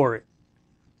hope for it?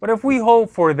 But if we hope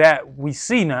for that we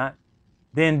see not,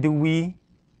 then do we,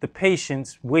 the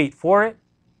patience, wait for it?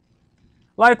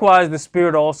 Likewise, the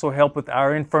Spirit also helpeth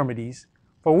our infirmities,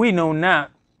 for we know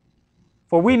not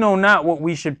what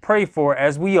we should pray for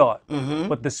as we ought.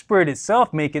 But the Spirit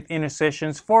itself maketh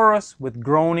intercessions for us with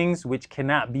groanings which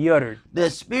cannot be uttered. The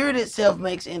Spirit itself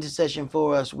makes intercession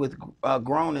for us with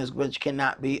groanings which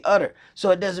cannot be uttered.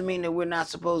 So it doesn't mean that we're not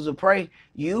supposed to pray.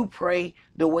 You pray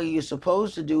the way you're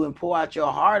supposed to do and pour out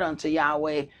your heart unto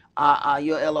Yahweh,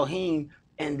 your Elohim,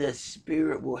 and the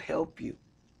Spirit will help you.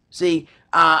 See,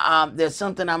 there's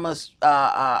something I must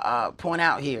point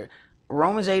out here.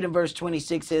 Romans 8 and verse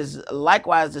 26 says,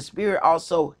 likewise, the Spirit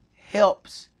also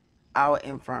helps our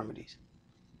infirmities.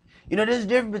 You know, there's a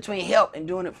difference between help and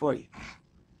doing it for you.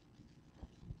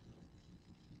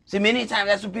 See, many times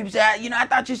that's what people say, I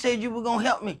thought you said you were going to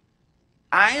help me.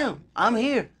 I am. I'm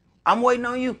here. I'm waiting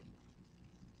on you.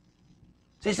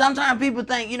 See, sometimes people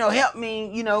think, help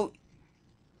me,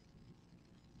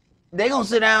 they're going to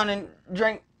sit down and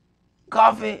drink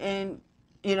coffee and,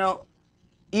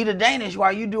 eat a Danish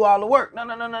while you do all the work.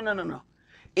 No.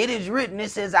 It is written,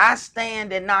 it says, I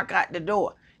stand and knock at the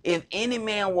door. If any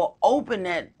man will open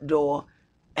that door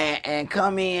and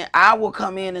come in, I will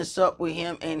come in and sup with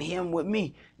him and him with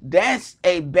me. That's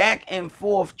a back and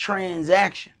forth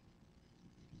transaction.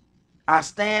 I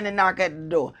stand and knock at the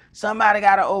door. Somebody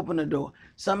got to open the door.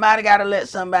 Somebody got to let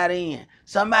somebody in.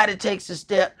 Somebody takes a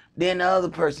step, then the other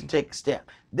person takes a step.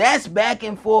 That's back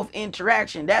and forth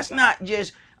interaction. That's not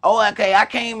just, oh, okay, I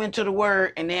came into the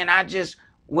word and then I just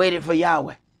waited for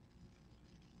Yahweh.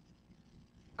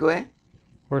 Go ahead.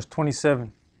 Verse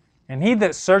 27. And he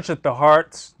that searcheth the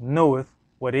hearts knoweth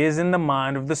what is in the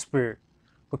mind of the Spirit,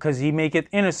 because he maketh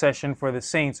intercession for the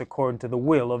saints according to the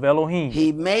will of Elohim.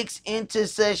 He makes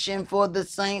intercession for the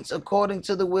saints according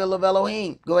to the will of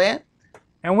Elohim. Go ahead.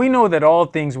 And we know that all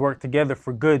things work together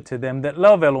for good to them that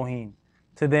love Elohim,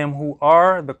 to them who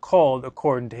are the called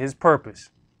according to his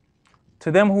purpose.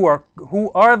 To them who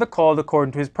are the called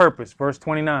according to his purpose. Verse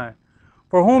 29.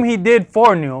 For whom he did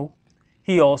foreknow,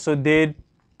 he also did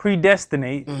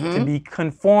predestinate to be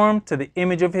conformed to the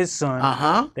image of his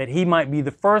Son, that he might be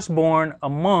the firstborn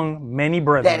among many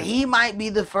brethren. That he might be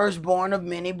the firstborn of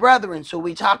many brethren. So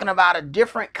we're talking about a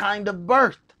different kind of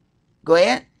birth. Go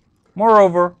ahead.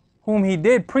 Moreover, whom he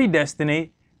did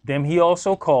predestinate, them he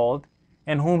also called,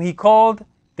 and whom he called,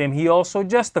 them he also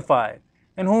justified,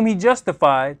 and whom he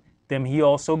justified, them he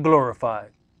also glorified.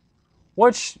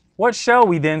 What shall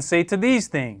we then say to these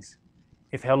things?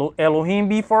 If Elohim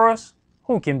be for us,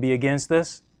 who can be against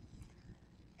us?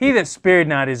 He that spared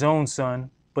not his own Son,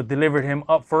 but delivered him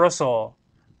up for us all,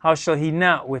 how shall he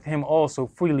not with him also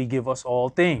freely give us all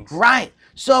things? Right.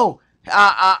 So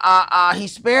he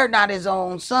spared not his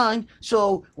own Son.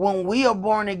 So when we are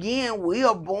born again, we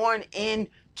are born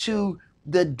into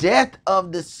the death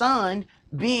of the Son,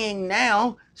 being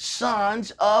now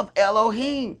sons of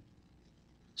Elohim.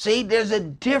 See, there's a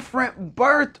different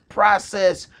birth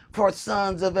process for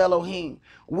sons of Elohim.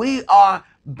 We are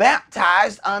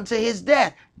baptized unto his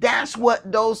death. That's what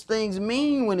those things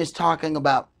mean when it's talking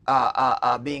about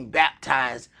being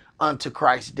baptized unto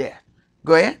Christ's death.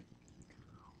 Go ahead.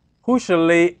 Who shall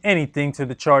lay anything to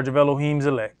the charge of Elohim's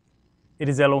elect? It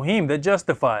is Elohim that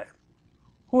justifieth.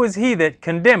 Who is he that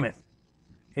condemneth?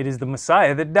 It is the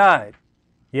Messiah that died,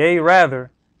 yea,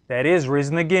 rather, that is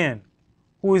risen again,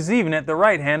 who is even at the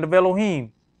right hand of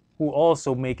Elohim, who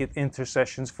also maketh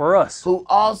intercessions for us. Who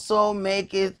also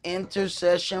maketh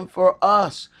intercession for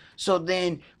us. So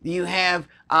then you have,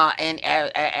 and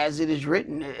as it is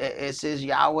written, it says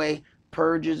Yahweh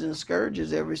purges and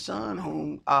scourges every son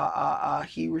whom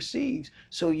he receives.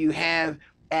 So you have,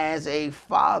 as a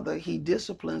father, he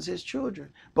disciplines his children.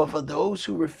 But for those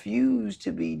who refuse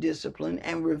to be disciplined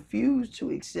and refuse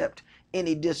to accept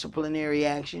any disciplinary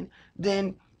action,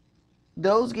 then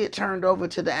those get turned over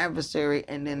to the adversary,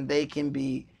 and then they can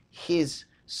be his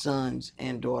sons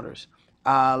and daughters.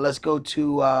 Let's go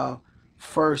to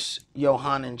 1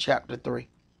 Yohanan chapter 3.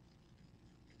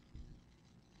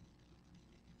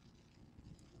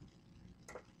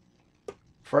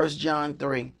 First John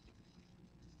 3.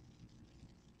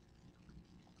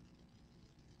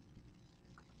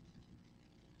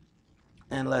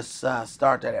 And let's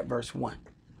start that at verse 1.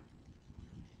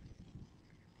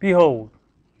 Behold,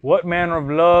 what manner of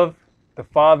love the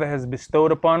Father has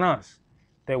bestowed upon us,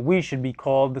 that we should be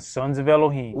called the sons of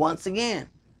Elohim. Once again,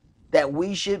 that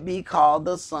we should be called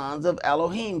the sons of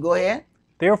Elohim. Go ahead.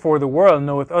 Therefore the world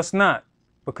knoweth us not,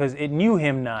 because it knew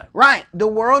him not. Right. The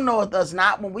world knoweth us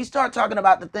not. When we start talking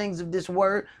about the things of this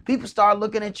word, people start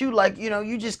looking at you like,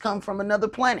 you just come from another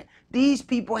planet. These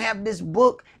people have this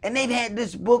book, and they've had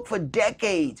this book for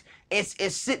decades.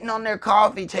 It's sitting on their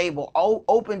coffee table,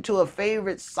 open to a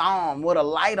favorite psalm with a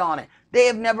light on it. They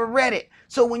have never read it.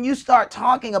 So when you start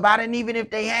talking about it, and even if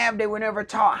they have, they were never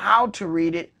taught how to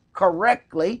read it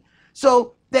correctly.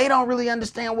 So they don't really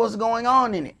understand what's going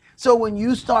on in it. So when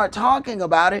you start talking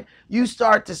about it, you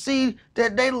start to see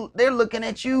that they're looking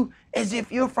at you as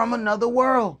if you're from another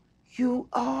world. You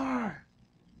are.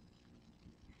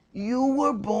 You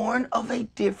were born of a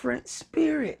different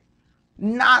spirit.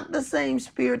 Not the same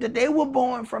spirit that they were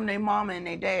born from their mama and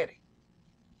their daddy.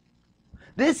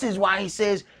 This is why he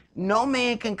says, no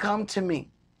man can come to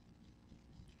me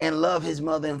and love his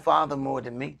mother and father more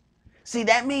than me. See,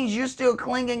 that means you're still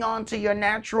clinging on to your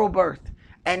natural birth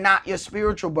and not your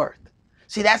spiritual birth.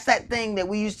 See, that's that thing that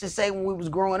we used to say when we was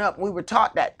growing up. We were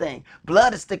taught that thing.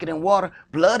 Blood is thicker than water.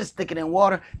 Blood is thicker than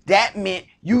water. That meant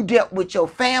you dealt with your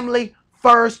family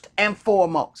first and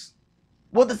foremost.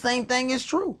 Well, the same thing is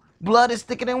true. Blood is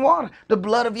thicker than water. The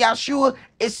blood of Yahshua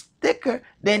is thicker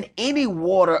than any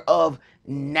water of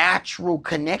natural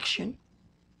connection.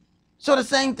 So the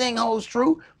same thing holds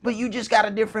true, but you just got a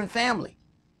different family.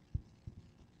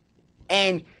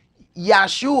 And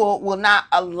Yahshua will not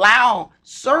allow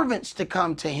servants to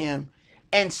come to him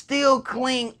and still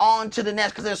cling on to the nest,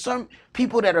 because there's some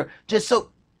people that are just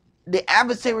so, the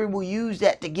adversary will use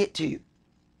that to get to you.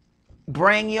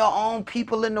 Bring your own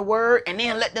people in the word, and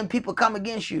then let them people come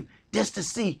against you just to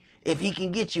see if he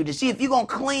can get you, to see if you're going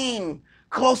to cling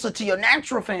closer to your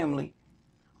natural family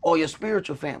or your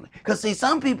spiritual family. Because see,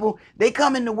 some people, they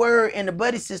come in the word in the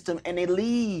buddy system and they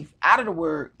leave out of the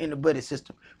word in the buddy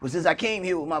system. Well, since I came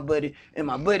here with my buddy, and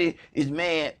my buddy is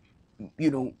mad,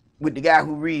 with the guy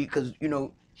who read, because,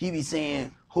 he be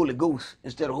saying Holy Ghost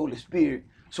instead of Holy Spirit.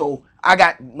 So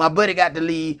my buddy got to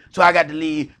leave, so I got to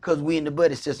leave because we in the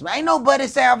buddy system. Ain't no buddy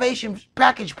salvation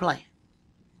package plan.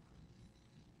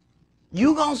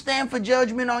 You gonna stand for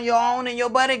judgment on your own, and your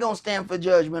buddy gonna stand for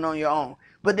judgment on your own.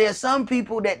 But there's some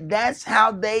people that's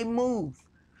how they move.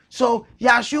 So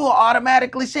Yahshua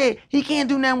automatically said he can't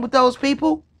do nothing with those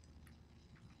people.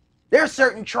 There are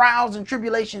certain trials and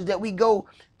tribulations that we go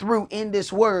through in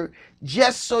this word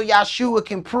just so Yahshua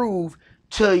can prove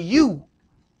to you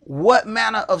what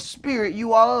manner of spirit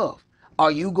you are of.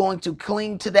 Are you going to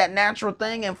cling to that natural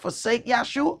thing and forsake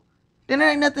Yahshua? Then there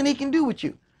ain't nothing he can do with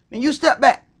you. Then you step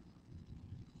back.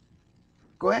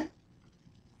 Go ahead.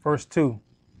 Verse 2.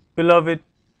 Beloved,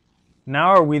 now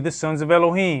are we the sons of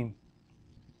Elohim,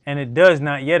 and it does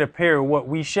not yet appear what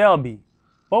we shall be.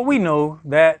 But we know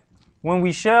that when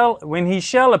he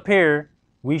shall appear,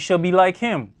 we shall be like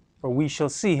him, for we shall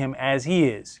see him as he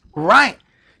is. Right.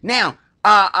 Now,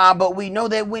 but we know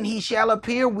that when he shall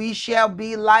appear, we shall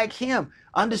be like him.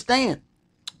 Understand,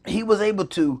 he was able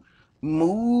to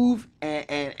move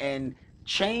and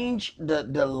change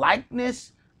the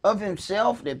likeness of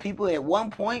himself, that people at one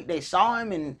point, they saw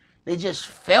him and they just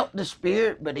felt the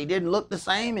spirit, but they didn't look the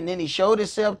same, and then he showed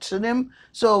himself to them.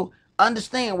 So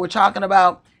understand, we're talking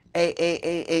about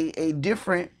a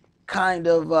different kind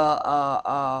of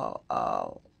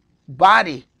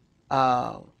body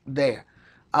there.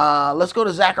 Let's go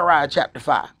to Zechariah chapter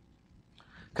 5,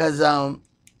 because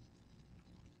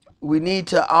we need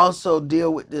to also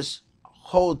deal with this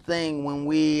whole thing. When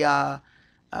we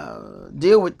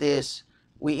deal with this,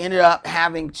 we ended up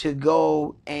having to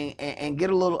go and get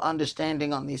a little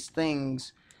understanding on these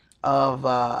things of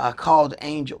called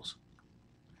angels.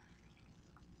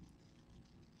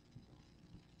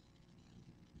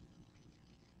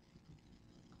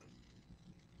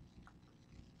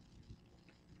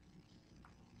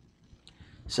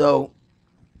 So,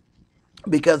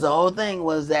 because the whole thing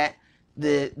was that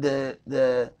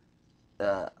the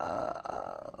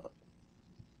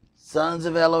sons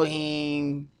of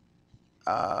Elohim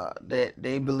that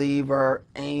they believe are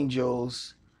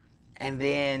angels, and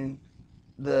then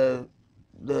the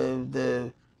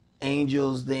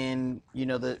angels, then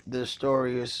the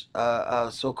story is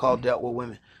so-called dealt with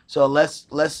women. So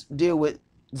let's deal with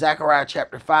Zechariah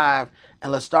chapter 5,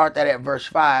 and let's start that at verse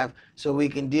 5 so we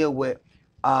can deal with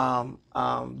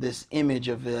this image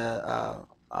of the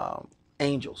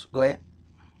angels. Go ahead.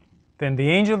 Then the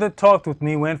angel that talked with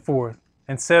me went forth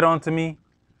and said unto me,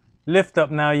 Lift up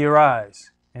now your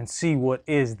eyes, and see what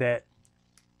is that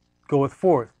goeth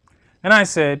forth. And I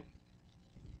said,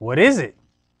 What is it?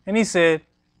 And he said,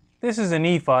 This is an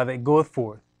ephah that goeth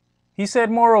forth. He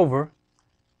said, Moreover,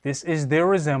 this is their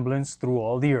resemblance through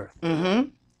all the earth.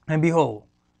 And behold,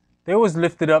 there was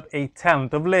lifted up a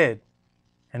talent of lead,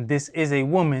 and this is a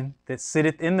woman that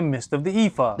sitteth in the midst of the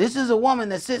ephah. This is a woman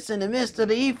that sits in the midst of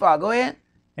the ephah. Go ahead.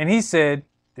 And he said,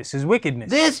 This is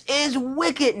wickedness. This is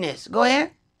wickedness. Go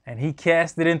ahead. And he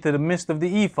cast it into the midst of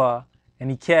the ephah,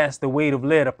 and he cast the weight of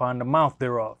lead upon the mouth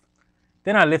thereof.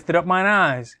 Then I lifted up mine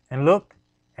eyes, and looked,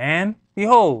 and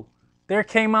behold, there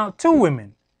came out two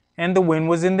women, and the wind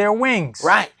was in their wings.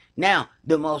 Right. Now,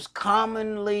 the most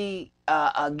commonly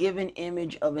given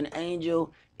image of an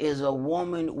angel is a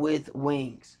woman with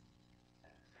wings.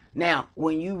 Now,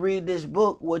 when you read this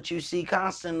book, what you see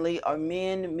constantly are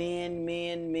men, men,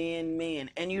 men, men,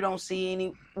 men, and you don't see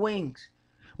any wings.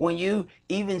 When you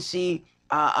even see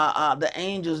the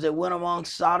angels that went among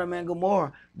Sodom and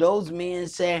Gomorrah, those men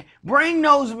said, bring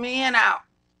those men out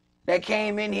that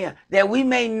came in here, that we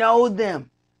may know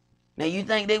them. Now, you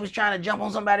think they was trying to jump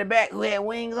on somebody's back who had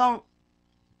wings on?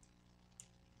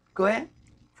 Go ahead.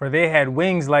 For they had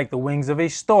wings like the wings of a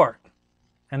stork,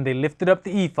 and they lifted up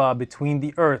the ephah between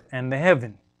the earth and the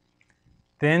heaven.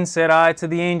 Then said I to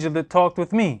the angel that talked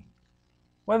with me,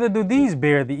 Whether do these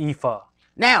bear the ephah?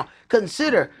 Now,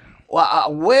 consider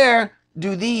where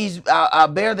do these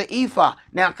bear the ephah?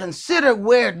 Now, consider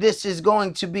where this is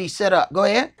going to be set up. Go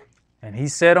ahead. And he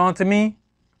said unto me,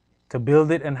 To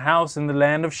build it an house in the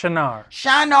land of Shinar.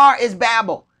 Shinar is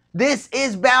Babel. This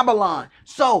is Babylon.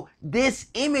 So this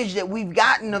image that we've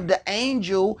gotten of the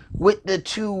angel with the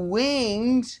two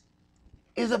wings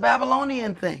is a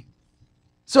Babylonian thing.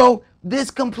 So this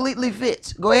completely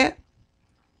fits. Go ahead.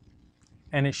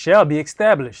 And it shall be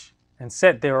established and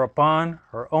set there upon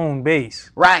her own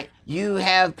base. Right. You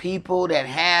have people that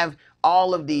have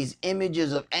all of these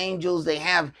images of angels. They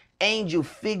have angel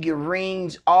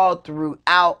figurines all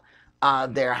throughout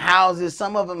their houses.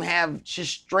 Some of them have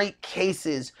just straight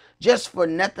cases just for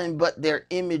nothing but their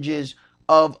images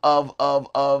of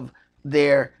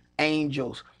their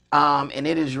angels. And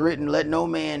it is written, let no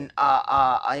man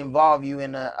involve you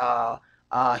in a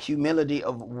humility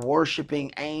of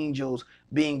worshiping angels,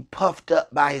 being puffed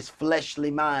up by his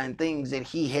fleshly mind, things that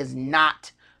he has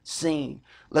not seen.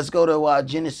 Let's go to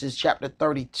Genesis chapter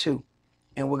 32,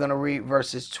 and we're going to read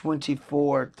verses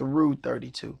 24 through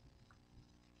 32.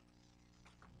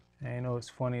 And you know, it's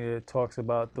funny that it talks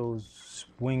about those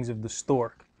wings of the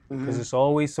stork, because it's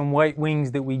always some white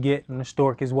wings that we get, and the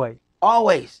stork is white.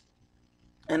 Always.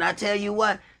 And I tell you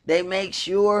what, they make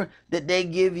sure that they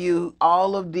give you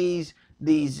all of these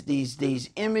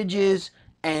images,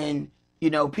 and you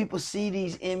know, people see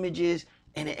these images,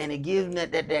 and it gives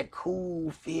them that cool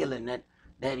feeling,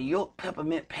 that yolk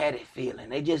peppermint patty feeling.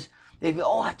 They feel,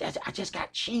 oh, I just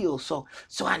got chills, so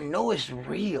I know it's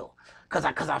real, cause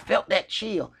I felt that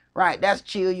chill. Right, that's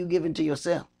chill you giving to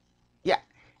yourself. Yeah,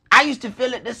 I used to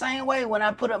feel it the same way when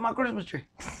I put up my Christmas tree.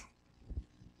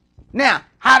 Now,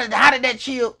 how did that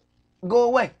chill go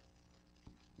away?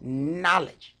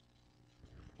 Knowledge.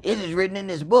 It is written in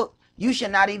this book, you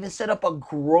should not even set up a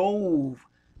grove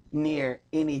near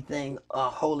anything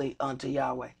holy unto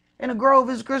Yahweh. And a grove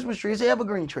is a Christmas tree. It's an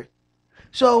evergreen tree.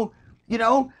 So, you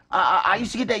know, I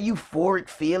used to get that euphoric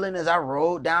feeling as I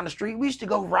rode down the street. We used to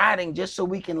go riding just so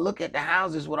we can look at the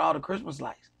houses with all the Christmas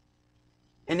lights.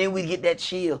 And then we get that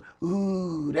chill.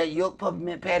 Ooh, that yolk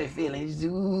peppermint patty feeling.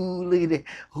 Ooh, look at that.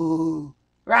 Ooh.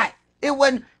 Right.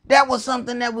 That was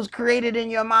something that was created in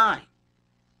your mind.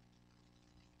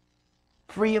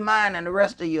 Free your mind and the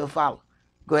rest of you will follow.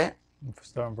 Go ahead.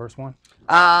 Start in verse 1.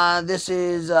 This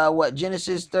is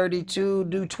Genesis 32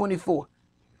 to 24.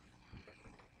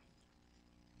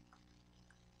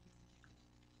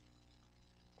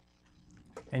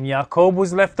 And Jacob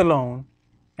was left alone,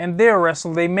 and there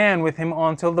wrestled a man with him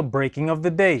until the breaking of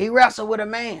the day. He wrestled with a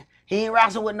man. He didn't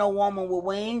wrestle with no woman with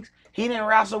wings. He didn't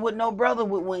wrestle with no brother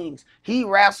with wings. He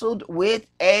wrestled with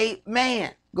a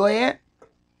man. Go ahead.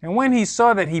 And when he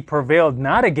saw that he prevailed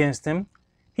not against him,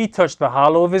 he touched the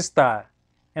hollow of his thigh,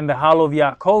 and the hollow of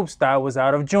Jacob's thigh was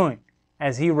out of joint,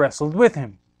 as he wrestled with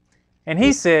him. And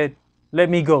he said, Let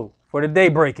me go, for the day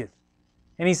breaketh.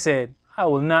 And he said, I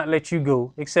will not let you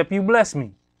go, except you bless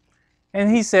me.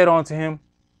 And he said unto him,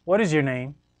 What is your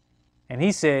name? And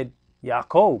he said,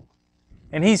 Jacob.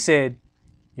 And he said,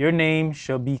 Your name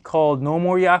shall be called no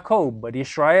more Jacob, but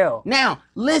Israel. Now,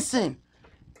 listen.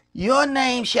 Your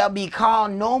name shall be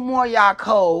called no more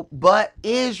Jacob, but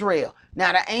Israel.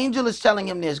 Now, the angel is telling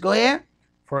him this. Go ahead.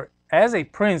 For as a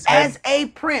prince... As a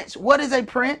prince. What is a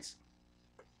prince?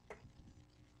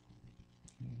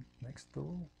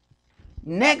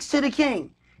 Next to the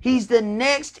king. He's the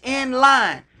next in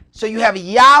line. So you have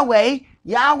Yahweh.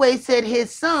 Yahweh said his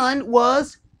son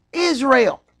was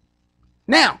Israel.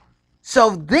 Now,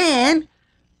 so then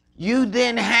you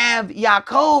then have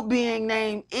Jacob being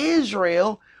named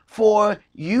Israel, for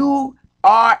you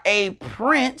are a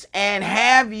prince and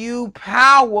have you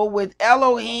power with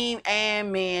Elohim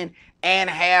and men and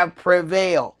have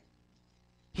prevailed.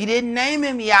 He didn't name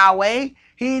him Yahweh.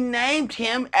 He named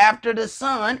him after the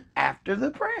son, after the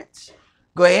prince.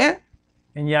 Go ahead.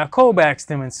 And Jacob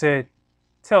asked him and said,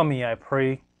 Tell me, I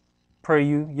pray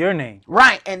you, your name.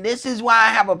 Right, and this is why I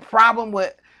have a problem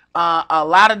with a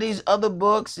lot of these other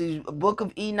books, the Book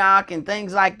of Enoch and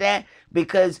things like that,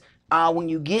 because when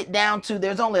you get down to,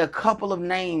 there's only a couple of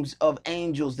names of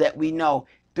angels that we know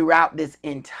throughout this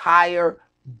entire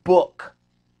book.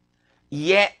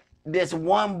 Yet, this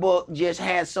one book just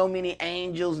has so many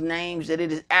angels' names that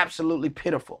it is absolutely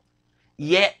pitiful.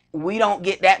 Yet, we don't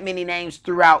get that many names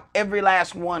throughout every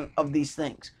last one of these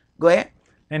things. Go ahead.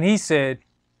 And he said,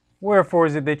 Wherefore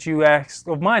is it that you ask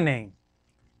of my name?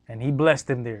 And he blessed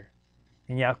him there.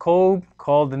 And Jacob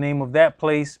called the name of that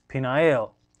place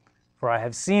Peniel. For I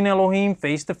have seen Elohim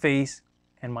face to face,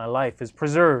 and my life is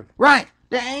preserved. Right.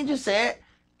 The angel said,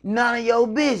 none of your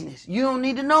business. You don't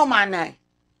need to know my name.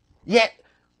 Yet,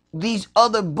 these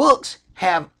other books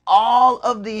have all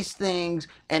of these things,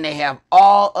 and they have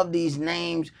all of these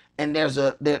names, and there's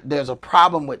a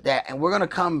problem with that. And we're going to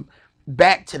come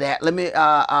back to that. Let me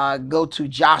go to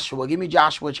Joshua. Give me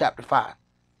Joshua chapter 5.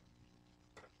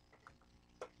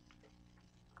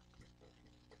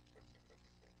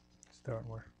 Start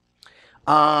where?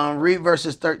 Read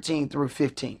verses 13 through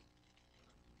 15.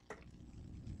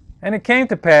 And it came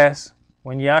to pass,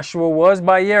 when Joshua was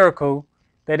by Jericho,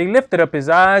 that he lifted up his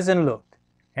eyes and looked,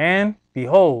 and,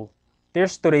 behold, there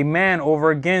stood a man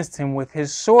over against him with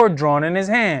his sword drawn in his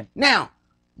hand. Now,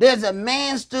 there's a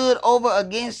man stood over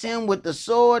against him with the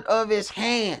sword of his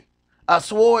hand, a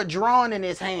sword drawn in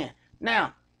his hand.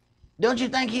 Now, don't you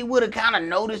think he would have kind of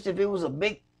noticed if it was a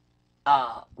big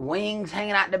wings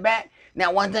hanging out the back?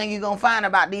 Now, one thing you're going to find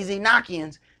about these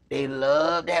Enochians, they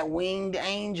love that winged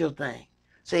angel thing.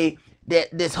 See, that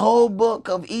this whole book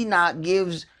of Enoch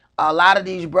gives a lot of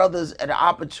these brothers an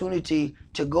opportunity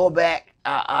to go back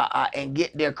and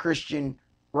get their Christian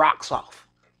rocks off.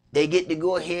 They get to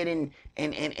go ahead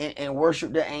and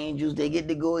worship the angels. They get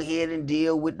to go ahead and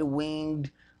deal with the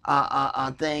winged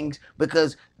things,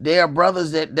 because there are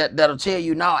brothers that'll tell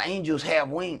you, no, angels have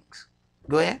wings.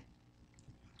 Go ahead.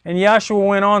 And Joshua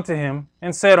went unto him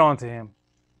and said unto him,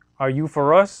 Are you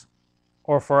for us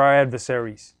or for our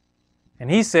adversaries?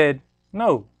 And he said,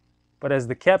 No, but as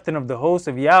the captain of the host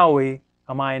of Yahweh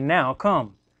am I now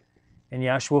come. And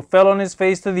Joshua fell on his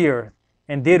face to the earth,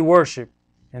 and did worship,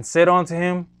 and said unto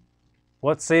him,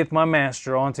 What saith my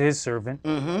master unto his servant?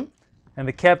 Mm-hmm. And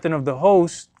the captain of the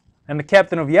host, and the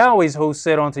captain of Yahweh's host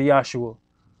said unto Joshua,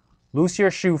 Loose your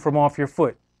shoe from off your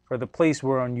foot, for the place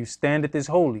whereon you standeth is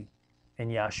holy.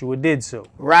 And Joshua did so.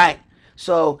 Right.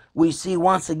 So we see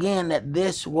once again that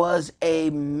this was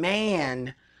a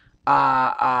man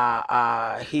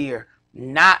here,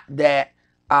 not that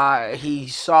he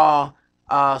saw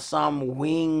some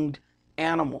winged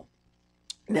animal.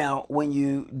 Now, when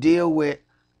you deal with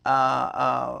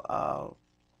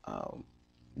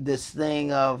this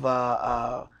thing of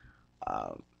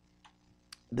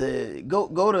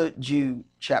go to Jude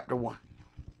chapter 1.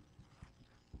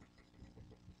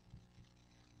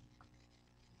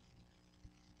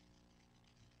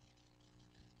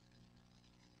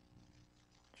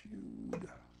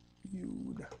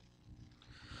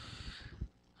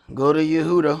 Go to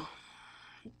Yehuda.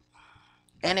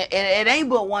 And it ain't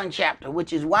but one chapter,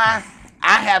 which is why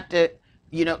I have to,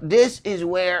 this is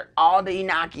where all the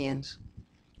Enochians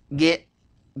get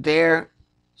their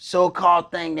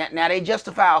so-called thing that now they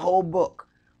justify a whole book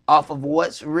off of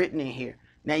what's written in here.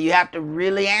 Now you have to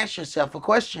really ask yourself a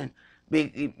question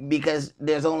because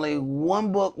there's only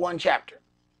one book, one chapter.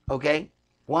 Okay?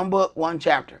 One book, one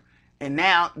chapter. And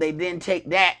now they then take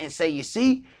that and say, you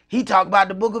see, he talked about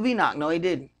the book of Enoch. No, he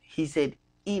didn't. He said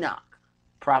Enoch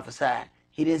prophesied.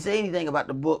 He didn't say anything about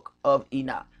the book of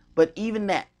Enoch. But even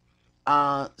that,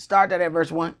 start that at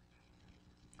verse 1.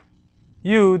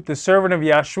 You, the servant of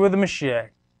Yahshua the Mashiach,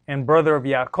 and brother of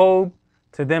Yaakov,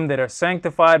 to them that are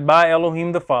sanctified by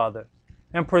Elohim the Father,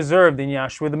 and preserved in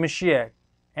Yahshua the Mashiach,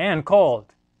 and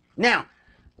called. Now,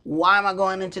 why am I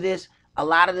going into this? A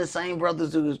lot of the same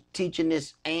brothers who was teaching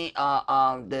this,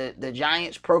 the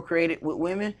giants procreated with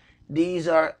women, these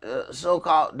are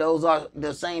so-called, those are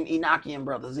the same Enochian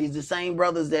brothers. These are the same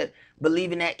brothers that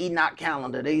believe in that Enoch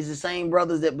calendar. These are the same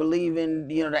brothers that believe in,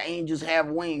 the angels have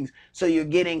wings. So you're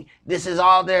getting, this is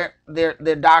all their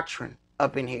doctrine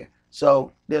up in here.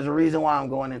 So there's a reason why I'm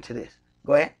going into this.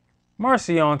 Go ahead.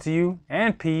 Mercy unto you,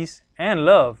 and peace, and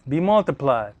love be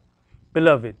multiplied.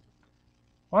 Beloved,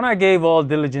 when I gave all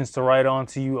diligence to write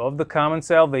unto you of the common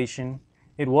salvation,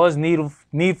 it was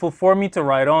needful for me to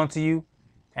write unto you,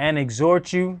 and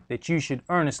exhort you that you should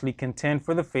earnestly contend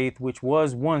for the faith which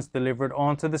was once delivered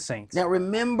unto the saints. Now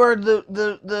remember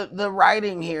the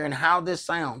writing here and how this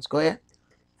sounds. Go ahead.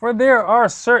 For there are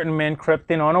certain men crept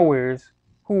in unawares,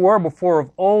 who were before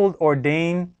of old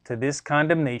ordained to this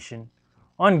condemnation,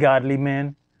 ungodly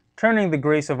men, turning the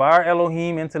grace of our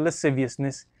Elohim into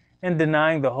lasciviousness, and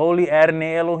denying the holy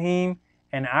Adonai Elohim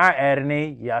and our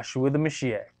Adonai Yahshua the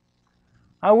Mashiach.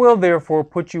 I will therefore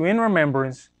put you in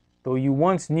remembrance, though you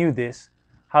once knew this,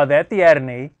 how that the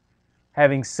Adonai,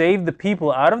 having saved the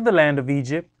people out of the land of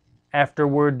Egypt,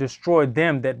 afterward destroyed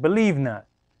them that believed not.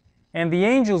 And the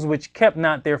angels which kept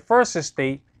not their first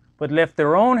estate, but left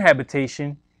their own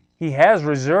habitation, he has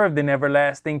reserved in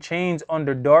everlasting chains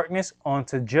under darkness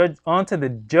unto the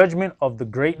judgment of the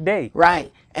great day.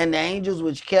 Right. And the angels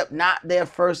which kept not their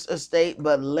first estate,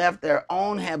 but left their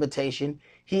own habitation,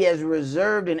 he has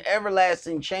reserved in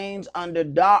everlasting chains under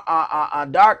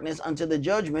darkness unto the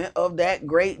judgment of that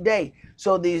great day.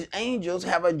 So these angels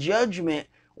have a judgment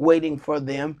waiting for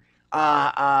them,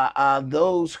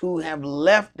 those who have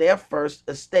left their first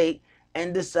estate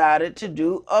and decided to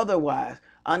do otherwise.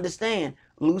 Understand,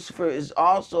 Lucifer is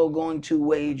also going to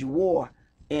wage war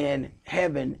in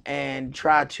heaven and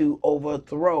try to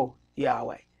overthrow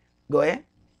Yahweh. Go ahead.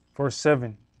 Verse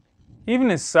 7.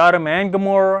 Even as Sodom and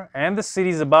Gomorrah and the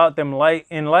cities about them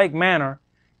in like manner,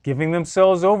 giving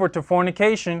themselves over to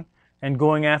fornication and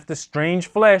going after strange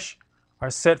flesh, are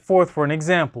set forth for an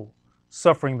example,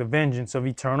 suffering the vengeance of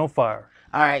eternal fire.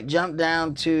 All right, jump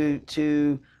down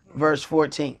to verse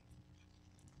 14.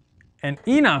 And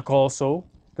Enoch also,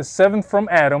 the seventh from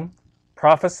Adam,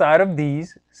 prophesied of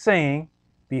these, saying,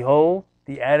 Behold,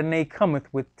 the Adonai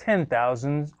cometh with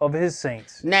 10,000s of his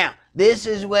saints. Now, this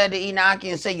is where the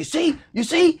Enochians say, you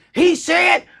see, he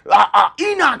said,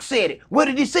 Enoch said it. Where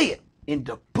did he see it? In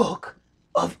the book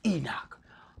of Enoch.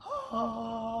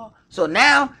 Oh. So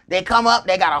now they come up,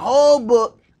 they got a whole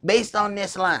book based on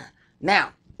this line.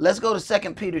 Now, let's go to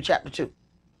 2 Peter chapter 2.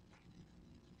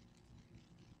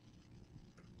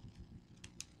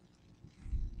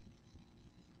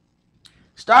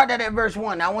 Start that at verse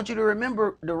 1. Now, I want you to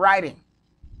remember the writing.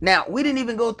 Now, we didn't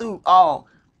even go through all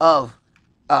of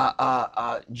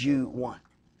Jude 1.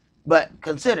 But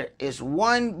consider, it's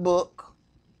one book,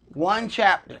 one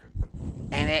chapter.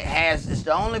 And it's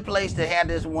the only place that had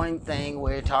this one thing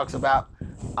where it talks about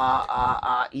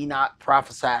Enoch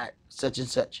prophesied such and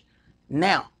such.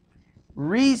 Now,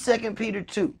 read 2 Peter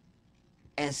 2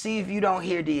 and see if you don't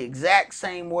hear the exact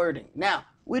same wording. Now,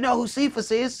 we know who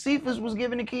Cephas is. Cephas was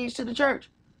given the keys to the church.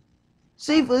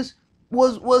 Cephas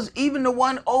was even the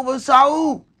one over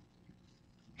Saul.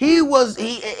 He was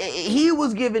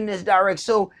given this direct.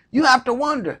 So you have to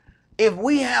wonder, if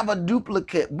we have a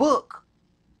duplicate book,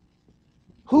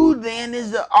 who then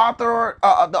is the author,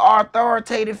 the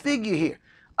authoritative figure here?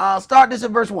 Start this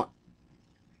at verse 1.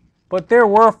 But there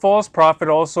were false prophets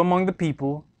also among the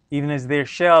people, even as there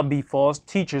shall be false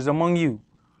teachers among you,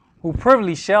 who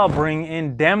privily shall bring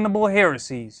in damnable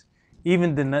heresies,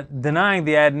 even denying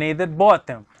the Adonai that bought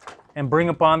them, and bring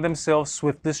upon themselves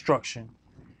swift destruction.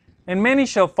 And many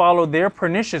shall follow their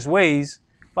pernicious ways,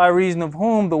 by reason of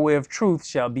whom the way of truth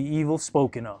shall be evil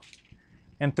spoken of.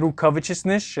 And through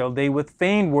covetousness shall they with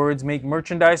feigned words make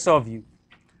merchandise of you,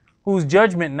 whose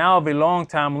judgment now of a long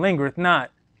time lingereth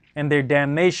not, and their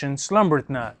damnation slumbereth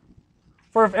not.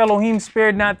 For if Elohim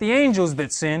spared not the angels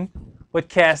that sinned, but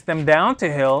cast them down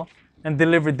to hell, and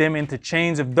delivered them into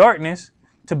chains of darkness,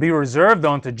 to be reserved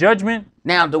unto judgment.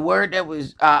 Now, the word that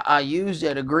was used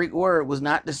there, the Greek word, was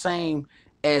not the same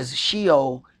as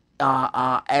Sheol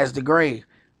as the grave.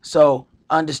 So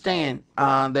understand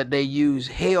that they use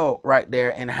hell right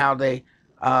there and how they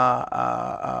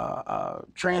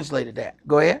translated that.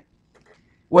 Go ahead.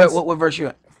 What verse you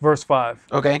at? Verse 5.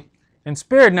 Okay. And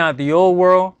spared not the old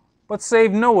world, but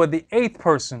saved Noah the eighth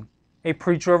person, a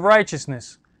preacher of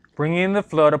righteousness, bringing the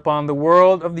flood upon the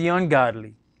world of the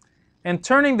ungodly, and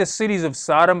turning the cities of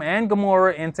Sodom and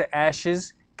Gomorrah into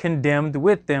ashes, condemned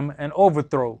with them an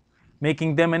overthrow,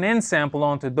 making them an ensample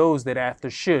unto those that after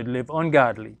should live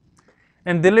ungodly,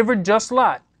 and delivered just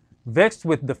Lot, vexed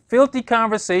with the filthy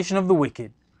conversation of the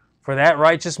wicked. For that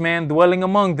righteous man dwelling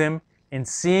among them, in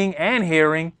seeing and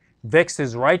hearing, vexed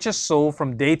his righteous soul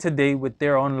from day to day with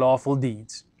their unlawful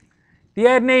deeds. The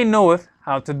Adonai knoweth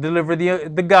how to deliver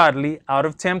the godly out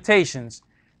of temptations,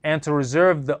 and to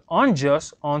reserve the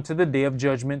unjust unto the day of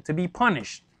judgment to be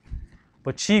punished.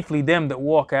 But chiefly them that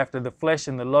walk after the flesh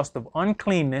in the lust of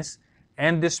uncleanness,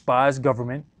 and despise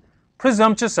government.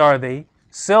 Presumptuous are they,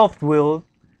 self-willed,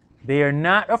 they are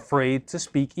not afraid to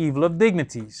speak evil of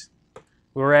dignities.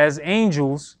 Whereas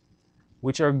angels,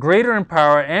 which are greater in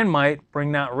power and might,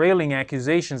 bring not railing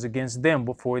accusations against them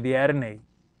before the Adonai.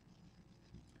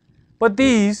 But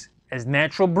these, as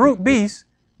natural brute beasts,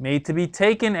 made to be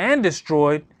taken and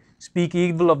destroyed, speak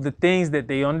evil of the things that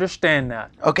they understand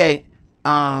not. Okay.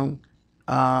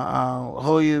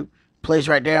 Hold you place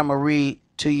right there. I'm gonna read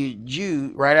to you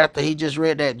Jude right after he just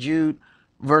read that. Jude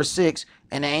verse 6.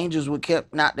 And the angels were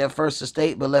kept not their first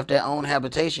estate, but left their own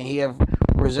habitation. He have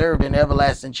reserved in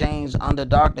everlasting chains under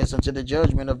darkness unto the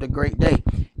judgment of the great day.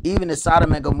 Even as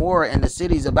Sodom and Gomorrah and the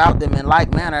cities about them in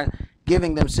like manner,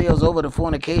 giving themselves over to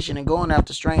fornication and going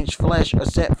after strange flesh, are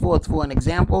set forth for an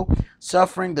example,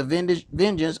 suffering the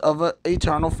vengeance of an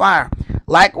eternal fire.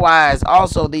 Likewise,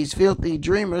 also these filthy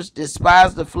dreamers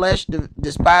despise the flesh,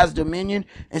 despise dominion,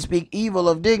 and speak evil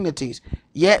of dignities.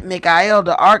 Yet Michael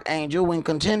the archangel, when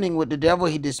contending with the devil,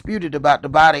 he disputed about the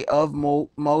body of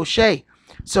Moshe.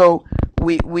 So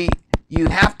you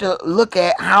have to look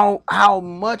at how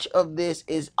much of this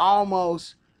is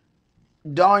almost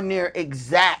darn near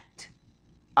exact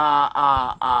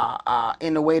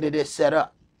in the way that it's set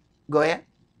up. Go ahead.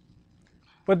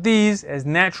 But these, as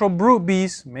natural brute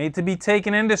beasts, made to be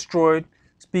taken and destroyed,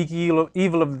 speak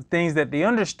evil of the things that they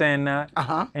understand not,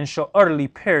 and shall utterly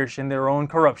perish in their own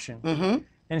corruption,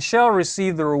 and shall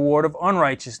receive the reward of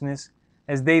unrighteousness,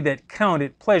 as they that count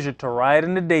it pleasure to ride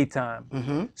in the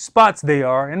daytime. Spots they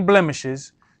are, and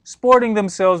blemishes, sporting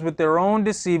themselves with their own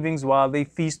deceivings while they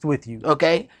feast with you.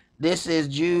 Okay, this is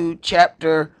Jude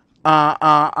chapter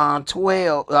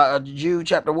 12, Jude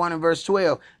chapter 1 and verse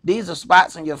 12. These are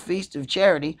spots on your feast of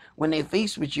charity, when they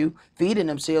feast with you, feeding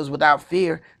themselves without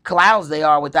fear. Clouds they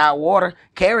are without water,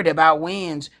 carried about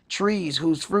winds, trees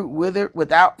whose fruit withered,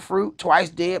 without fruit, twice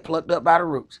dead, plucked up by the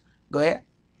roots. Go ahead.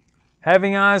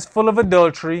 Having eyes full of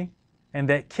adultery, and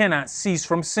that cannot cease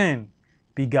from sin,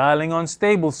 beguiling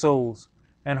unstable souls,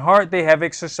 and heart they have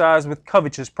exercised with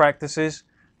covetous practices,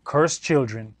 cursed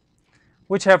children,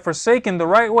 which have forsaken the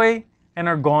right way and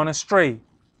are gone astray,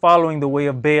 following the way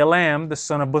of Balaam the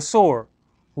son of Besor,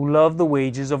 who loved the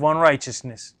wages of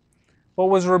unrighteousness, but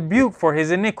was rebuked for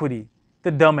his iniquity.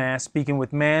 The dumbass, speaking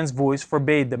with man's voice,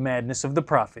 forbade the madness of the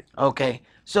prophet. Okay,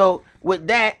 so with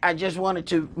that, I just wanted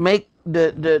to make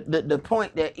the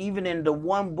point that even in the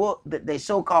one book that they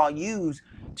so-called use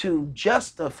to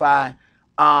justify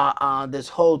this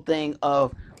whole thing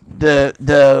of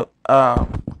the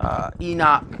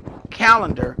Enoch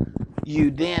calendar, you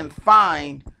then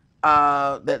find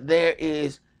that there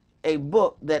is a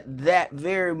book that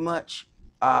very much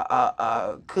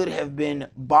could have been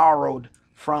borrowed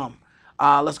from.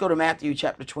 Let's go to Matthew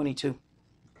chapter 22.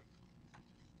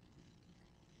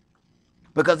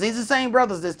 Because these are the same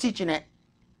brothers that's teaching that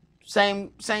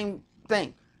same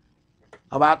thing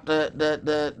about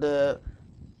the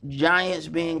giants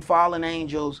being fallen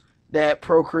angels that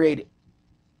procreated.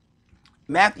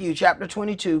 Matthew chapter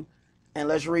 22, and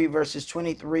let's read verses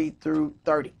 23 through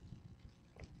 30.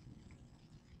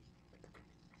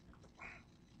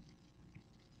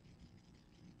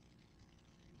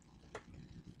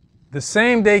 The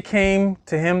same day came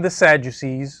to him the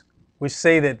Sadducees, which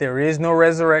say that there is no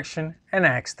resurrection, and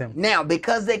asked him. Now,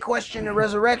 because they question the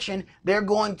resurrection, they're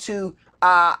going to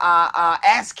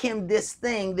ask him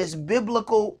this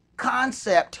biblical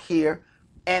concept here,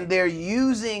 and they're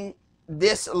using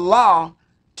this law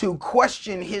to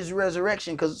question his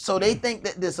resurrection, so they think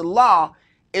that this law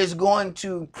is going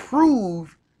to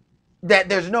prove that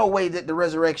there's no way that the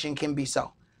resurrection can be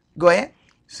so. Go ahead.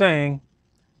 Saying,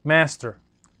 Master,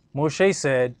 Moshe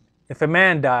said, if a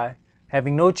man die,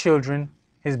 having no children,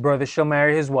 his brother shall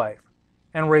marry his wife,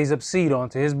 and raise up seed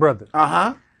unto his brother.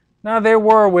 Now there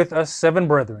were with us 7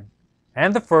 brethren,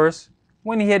 and the first,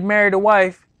 when he had married a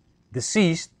wife,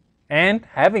 deceased, and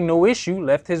having no issue,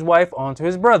 left his wife unto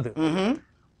his brother.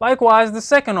 Likewise the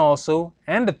second also,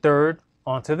 and the third,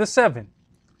 unto the 7.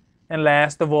 And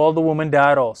last of all the woman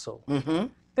died also.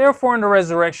 Therefore in the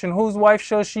resurrection, whose wife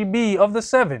shall she be of the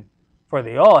 7? For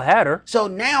they all had her. So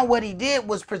now what he did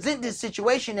was present this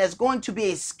situation as going to be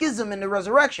a schism in the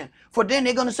resurrection. For then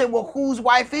they're going to say, well, whose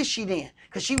wife is she then?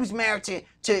 Because she was married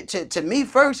to me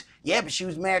first. Yeah, but she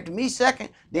was married to me second.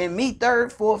 Then me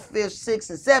third, fourth, fifth, sixth,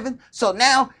 and seventh. So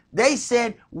now they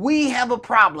said, we have a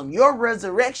problem. Your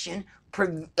resurrection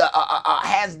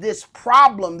has this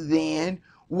problem then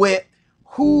with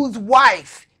whose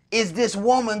wife is this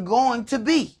woman going to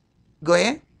be? Go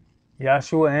ahead.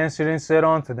 Yahshua answered and said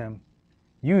unto them,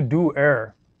 you do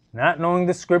err, not knowing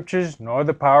the scriptures nor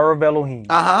the power of Elohim.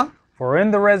 For in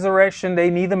the resurrection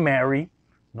they neither marry,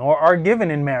 nor are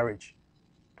given in marriage,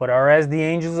 but are as the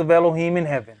angels of Elohim in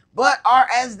heaven. But are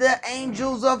as the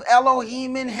angels of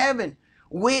Elohim in heaven,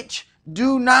 which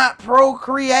do not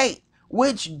procreate,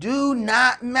 which do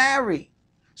not marry.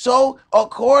 So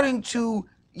according to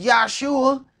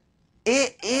Yahshua,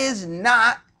 it is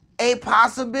not a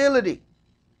possibility.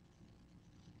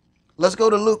 Let's go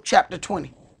to Luke chapter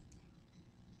 20.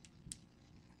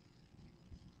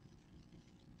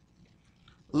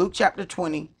 Luke chapter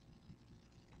 20,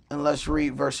 and let's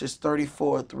read verses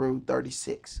 34 through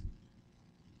 36.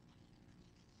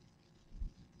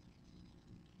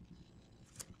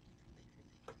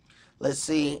 Let's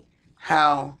see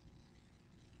how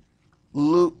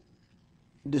Luke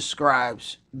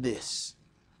describes this.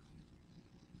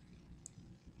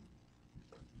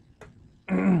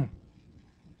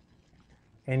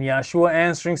 And Yahshua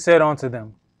answering said unto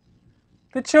them,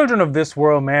 the children of this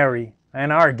world marry,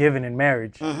 and are given in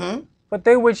marriage. But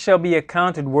they which shall be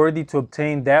accounted worthy to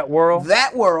obtain that world,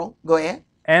 go ahead,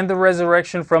 and the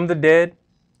resurrection from the dead,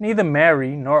 neither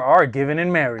marry nor are given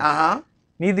in marriage.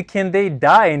 Neither can they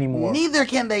die anymore. Neither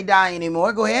can they die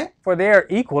anymore. Go ahead. For they are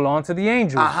equal unto the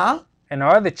angels, and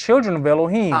are the children of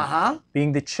Elohim,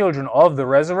 being the children of the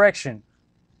resurrection.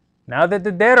 Now that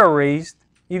the dead are raised,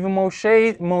 even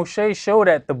Moshe showed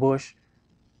at the bush,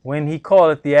 when he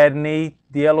calleth the Adonai,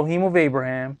 the Elohim of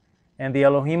Abraham, and the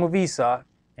Elohim of Isaac,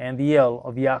 and the El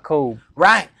of Jacob.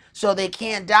 Right. So they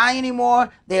can't die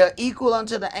anymore. They are equal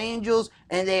unto the angels,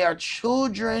 and they are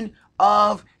children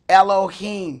of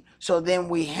Elohim. So then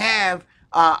we have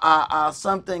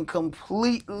something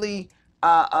completely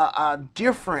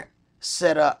different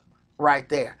set up right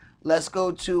there. Let's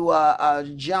go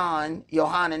to John,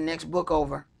 Yohanan, next book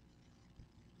over.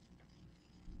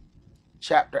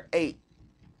 Chapter 8.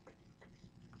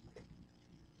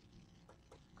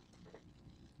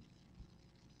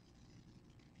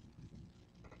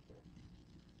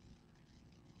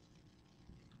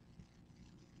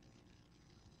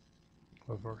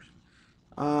 What verse?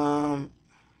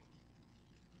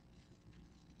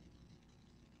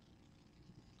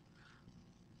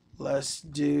 Let's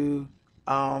do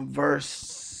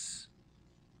verse.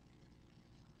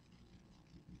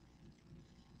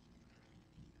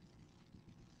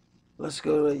 Let's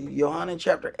go to Yohanan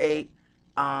chapter 8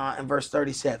 and verse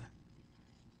 37.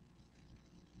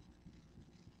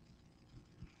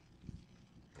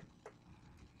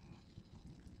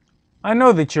 I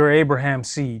know that you're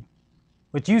Abraham's seed,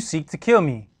 but you seek to kill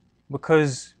me,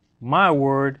 because my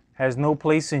word has no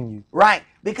place in you. Right,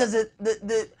 because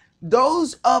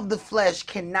those of the flesh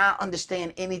cannot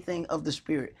understand anything of the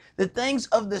spirit. The things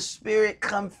of the spirit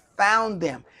confound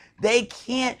them. They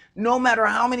can't, no matter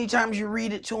how many times you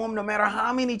read it to them, no matter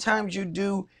how many times you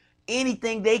do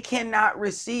anything, they cannot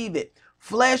receive it.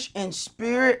 Flesh and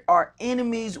spirit are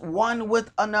enemies one with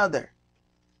another.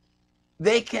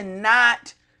 They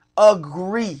cannot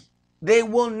agree. They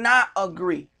will not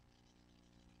agree.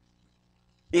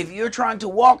 If you're trying to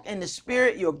walk in the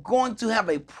spirit, you're going to have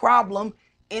a problem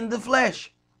in the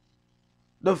flesh.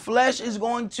 The flesh is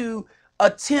going to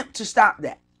attempt to stop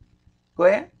that. Go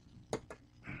ahead.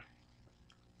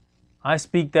 I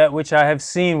speak that which I have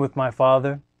seen with my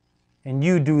father, and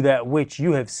you do that which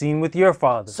you have seen with your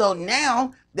father. So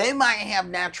now they might have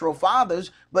natural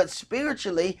fathers, but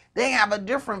spiritually they have a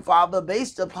different father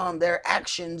based upon their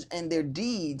actions and their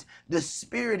deeds, the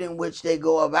spirit in which they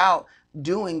go about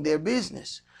doing their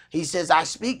business. He says, I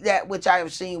speak that which I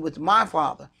have seen with my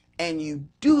father, and you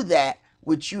do that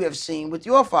which you have seen with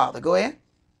your father. Go ahead.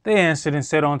 They answered and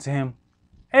said unto him,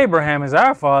 Abraham is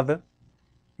our father.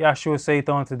 Yahshua saith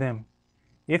unto them,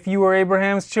 if you were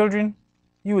Abraham's children,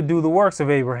 you would do the works of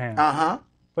Abraham. Uh-huh.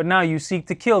 But now you seek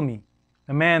to kill me,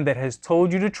 a man that has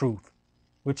told you the truth,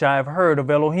 which I have heard of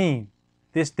Elohim.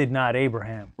 This did not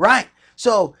Abraham. Right.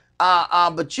 So,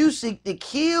 but you seek to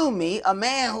kill me, a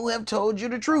man who have told you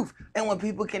the truth. And when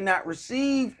people cannot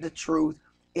receive the truth,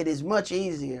 it is much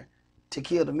easier to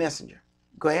kill the messenger.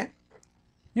 Go ahead.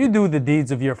 You do the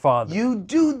deeds of your father. You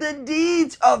do the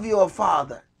deeds of your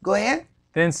father. Go ahead.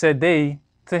 Then said they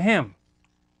to him,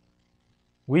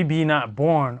 We be not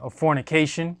born of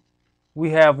fornication. We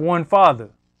have one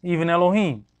Father, even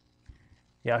Elohim.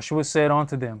 Yahshua said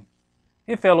unto them,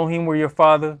 If Elohim were your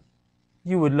Father,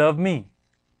 you would love me.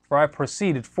 For I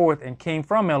proceeded forth and came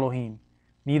from Elohim.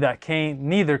 Neither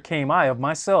came I of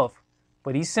myself,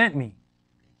 but he sent me.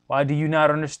 Why do you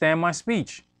not understand my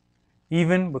speech?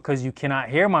 Even because you cannot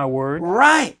hear my word.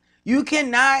 Right. You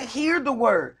cannot hear the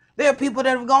word. There are people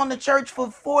that have gone to church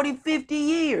for 40, 50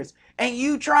 years. And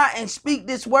you try and speak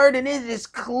this word and it is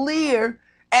clear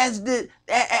as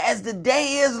the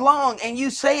day is long. And you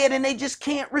say it and they just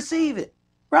can't receive it.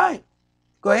 Right.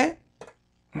 Go ahead.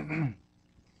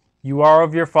 You are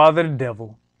of your father the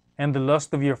devil, and the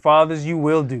lust of your fathers you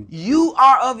will do. You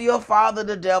are of your father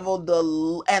the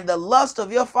devil, and the lust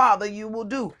of your father you will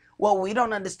do. What we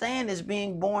don't understand is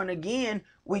being born again.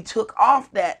 We took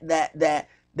off that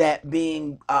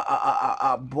being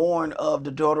born of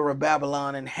the daughter of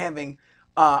Babylon and having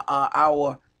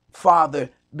our father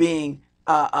being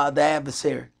the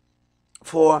adversary.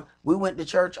 For we went to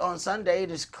church on Sunday,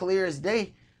 it is clear as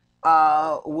day.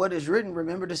 What is written,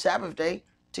 remember the Sabbath day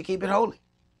to keep it holy.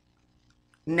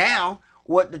 Now,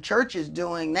 what the church is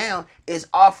doing now is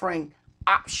offering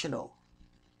optional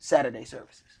Saturday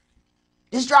services.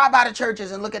 Just drive by the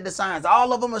churches and look at the signs.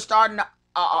 All of them are starting to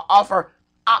offer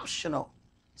optional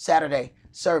Saturday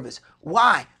service.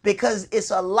 Why? Because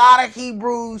it's a lot of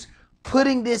Hebrews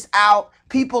putting this out.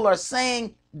 People are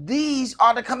saying these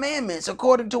are the commandments.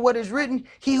 According to what is written,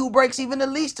 he who breaks even the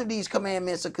least of these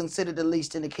commandments are considered the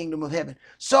least in the kingdom of heaven.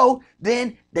 So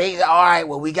then they, all right,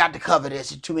 well, we got to cover this.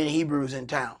 There's too many Hebrews in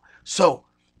town. So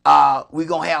we're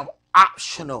going to have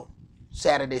optional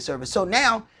Saturday service. So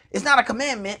now it's not a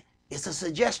commandment. It's a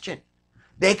suggestion.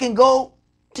 They can go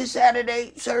to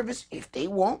Saturday service if they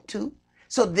want to.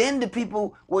 So then the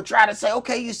people will try to say,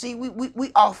 okay, you see,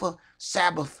 we offer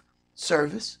Sabbath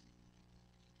service.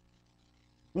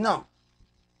 No.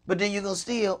 But then you're going to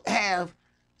still have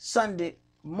Sunday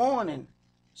morning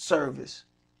service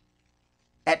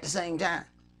at the same time.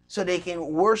 So they can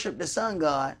worship the sun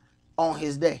god on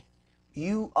his day.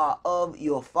 You are of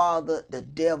your father, the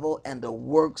devil, and the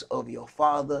works of your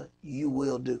father you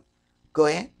will do. Go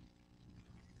ahead.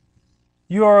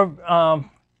 You are,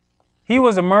 he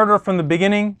was a murderer from the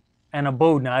beginning and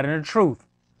abode not in the truth,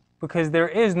 because there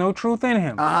is no truth in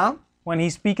him. When he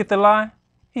speaketh a lie,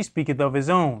 he speaketh of his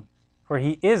own, for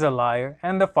he is a liar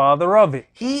and the father of it.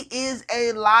 He is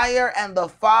a liar and the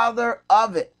father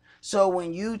of it. So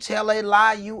when you tell a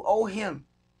lie, you owe him.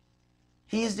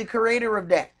 He is the creator of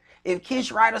that. If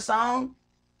Kish write a song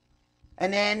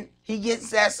and then he gets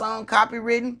that song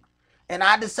copywritten and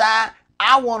I decide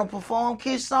I want to perform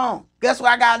Kish's song, guess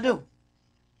what I got to do?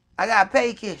 I got to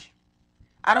pay Kish.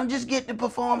 I don't just get to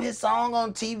perform his song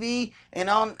on TV and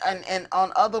on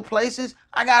other places.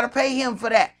 I got to pay him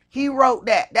for that. He wrote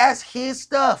that. That's his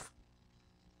stuff.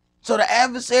 So the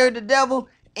adversary, the devil,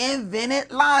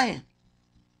 invented lying.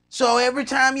 So every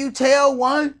time you tell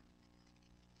one,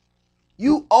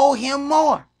 you owe him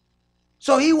more.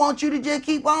 So he wants you to just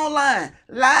keep on lying.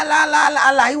 Lie, lie, lie,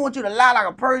 lie, lie. He wants you to lie like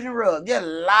a Persian rug. Just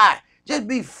lie. Just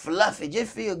be fluffy.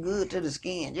 Just feel good to the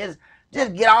skin. Just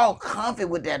get all comfy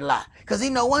with that lie. Because he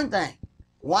know one thing.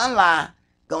 One lie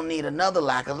gonna need another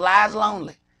lie. Because lie's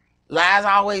lonely. Lies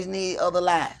always need other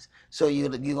lies. So you're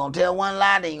going to tell one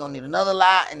lie, then you're going to need another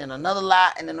lie, and then another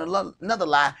lie, and then another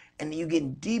lie. And then you're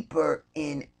getting deeper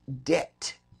in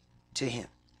debt to him.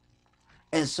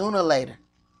 And sooner or later,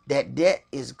 that debt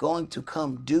is going to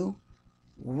come due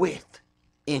with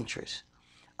interest.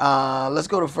 Let's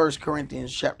go to 1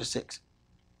 Corinthians chapter 6.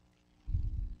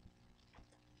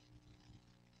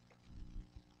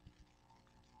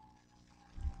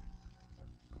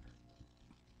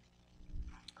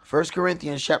 First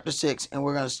Corinthians chapter 6, and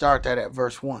we're going to start that at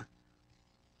verse 1.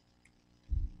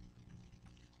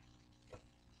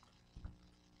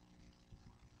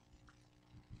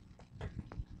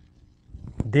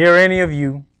 Dare any of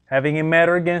you, having a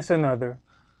matter against another,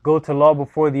 go to law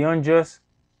before the unjust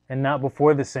and not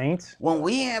before the saints? When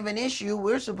we have an issue,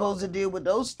 we're supposed to deal with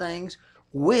those things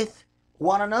with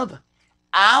one another.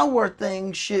 Our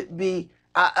thing should be,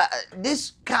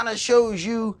 this kind of shows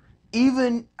you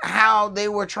even how they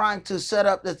were trying to set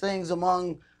up the things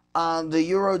among the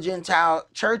Euro-Gentile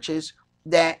churches,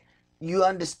 that you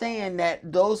understand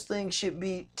that those things should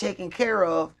be taken care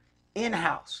of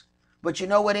in-house. But you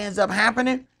know what ends up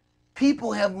happening?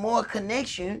 People have more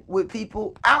connection with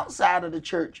people outside of the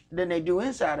church than they do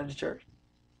inside of the church.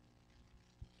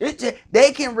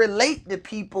 They can relate to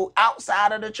people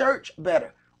outside of the church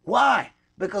better. Why?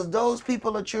 Because those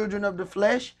people are children of the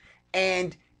flesh,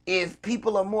 and if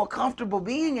people are more comfortable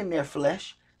being in their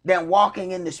flesh than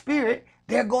walking in the spirit,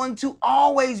 they're going to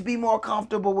always be more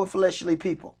comfortable with fleshly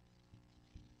people.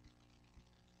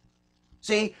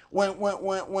 See,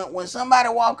 when somebody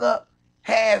walk up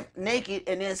half naked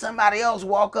and then somebody else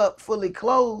walk up fully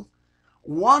clothed,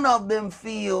 one of them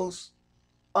feels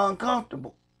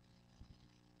uncomfortable.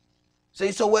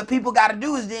 See, so what people got to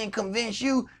do is then convince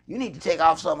you need to take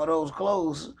off some of those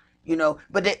clothes, you know.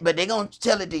 But they're gonna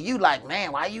tell it to you like,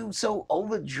 man, why you so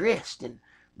overdressed and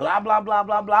blah blah blah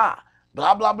blah blah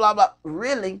blah blah blah blah.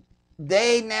 Really,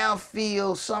 they now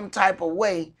feel some type of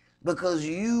way because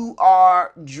you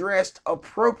are dressed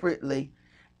appropriately,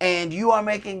 and you are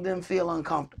making them feel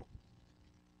uncomfortable.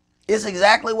 It's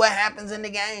exactly what happens in the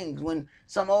gangs when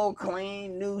some old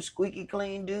clean, new, squeaky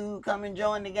clean dude come and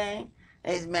join the gang.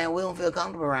 Hey, man, we don't feel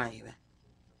comfortable around you, man.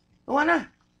 Why not?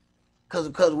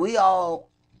 Because we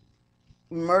all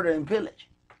murder and pillage.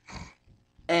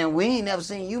 And we ain't never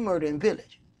seen you murder and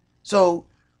pillage. So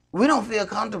we don't feel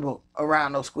comfortable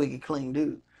around those squeaky clean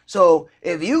dudes. So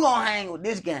if you gonna hang with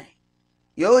this gang,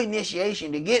 your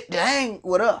initiation to hang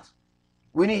with us,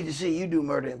 we need to see you do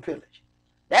murder and pillage.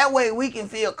 That way we can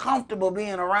feel comfortable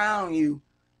being around you,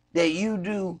 that you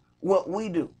do what we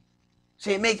do.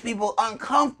 See, it makes people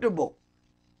uncomfortable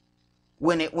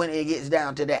when it gets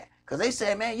down to that. Because they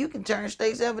say, man, you can turn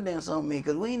state's evidence on me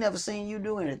because we ain't never seen you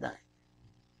do anything.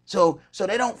 So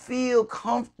they don't feel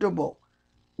comfortable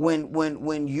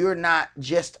when you're not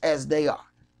just as they are.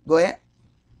 Go ahead.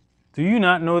 Do you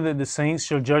not know that the saints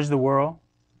shall judge the world?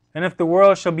 And if the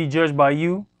world shall be judged by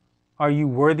you, are you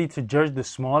worthy to judge the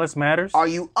smallest matters? Are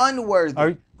you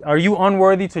unworthy? Are you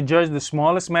unworthy to judge the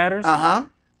smallest matters? Uh-huh.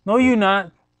 Know you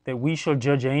not that we shall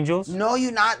judge angels? Know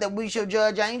you not that we shall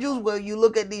judge angels? Well, you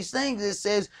look at these things, it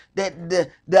says that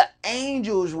the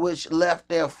angels which left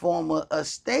their former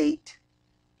estate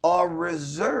are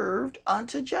reserved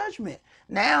unto judgment.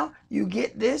 Now you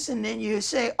get this and then you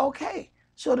say, okay,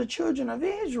 so the children of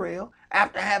Israel,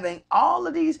 after having all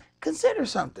of these, consider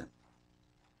something.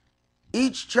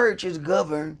 Each church is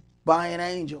governed by an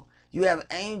angel. You have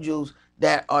angels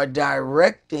that are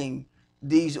directing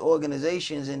these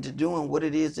organizations into doing what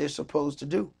it is they're supposed to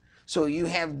do. So you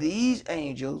have these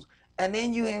angels, and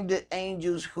then you have the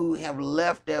angels who have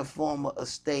left their former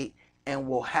estate and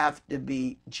will have to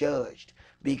be judged.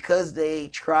 Because they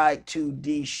tried to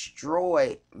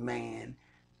destroy man,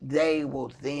 they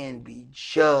will then be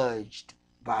judged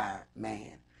by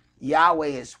man. Yahweh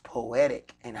is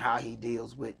poetic in how he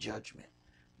deals with judgment.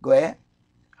 Go ahead.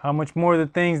 How much more the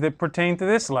things that pertain to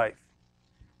this life?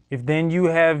 If then you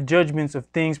have judgments of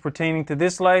things pertaining to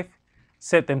this life,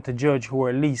 set them to judge who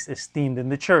are least esteemed in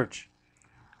the church.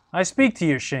 I speak to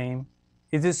your shame.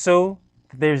 Is it so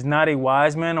that there is not a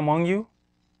wise man among you?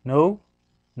 No,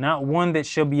 not one that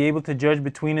shall be able to judge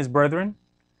between his brethren.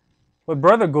 But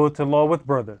brother goeth to law with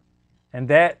brother, and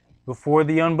that before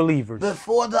the unbelievers.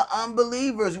 Before the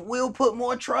unbelievers. We'll put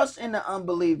more trust in the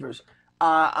unbelievers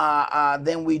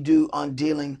than we do on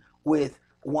dealing with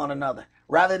one another.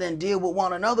 Rather than deal with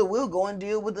one another, we'll go and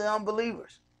deal with the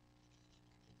unbelievers.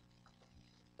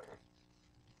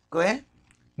 Go ahead.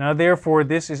 Now therefore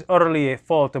this is utterly a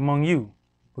fault among you,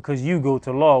 because you go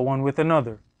to law one with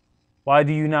another. Why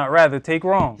do you not rather take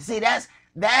wrong? See,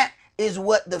 that is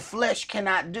what the flesh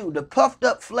cannot do. The puffed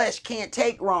up flesh can't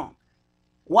take wrong.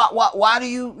 Why do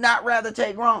you not rather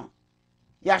take wrong?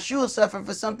 Yeshua suffered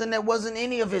for something that wasn't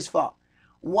any of his fault.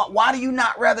 Why do you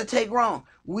not rather take wrong?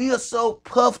 We are so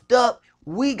puffed up,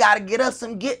 we got to get us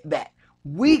some get back.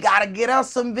 We got to get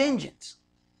us some vengeance.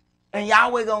 And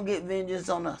Yahweh going to get vengeance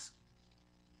on us.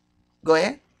 Go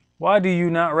ahead. Why do you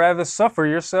not rather suffer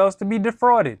yourselves to be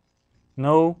defrauded?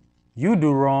 No, you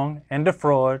do wrong and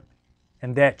defraud,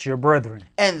 and that your brethren.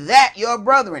 And that your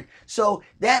brethren. So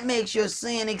that makes your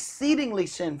sin exceedingly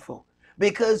sinful,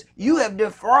 because you have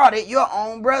defrauded your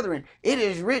own brethren. It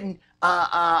is written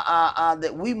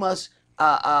that we must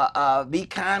be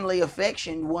kindly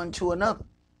affectioned one to another.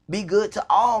 Be good to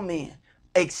all men,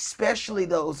 especially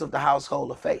those of the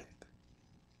household of faith.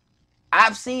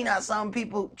 I've seen how some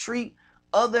people treat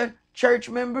other church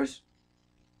members,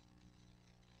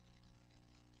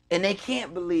 and they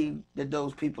can't believe that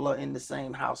those people are in the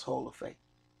same household of faith.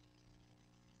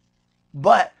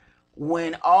 But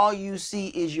when all you see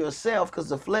is yourself, because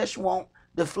the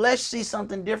flesh sees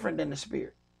something different than the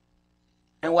spirit.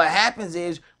 And what happens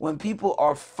is when people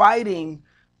are fighting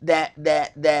that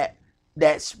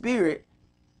spirit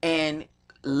and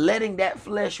letting that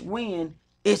flesh win,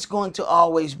 it's going to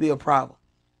always be a problem.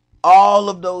 All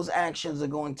of those actions are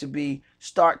going to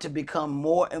start to become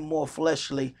more and more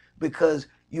fleshly because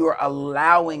you are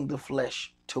allowing the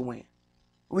flesh to win.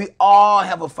 We all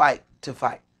have a fight to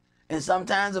fight. And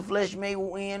sometimes the flesh may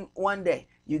win one day.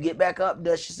 You get back up,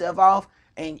 dust yourself off,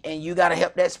 and you got to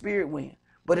help that spirit win.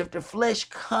 But if the flesh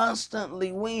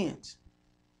constantly wins,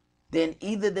 then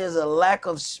either there's a lack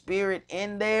of spirit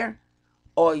in there,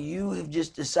 or you have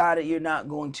just decided you're not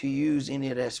going to use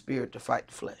any of that spirit to fight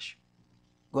the flesh.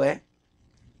 Go ahead.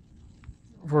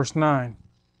 Verse 9.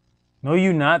 Know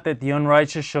you not that the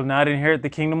unrighteous shall not inherit the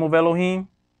kingdom of Elohim?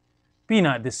 Be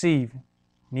not deceived.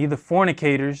 Neither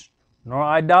fornicators, nor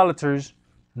idolaters,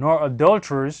 nor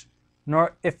adulterers,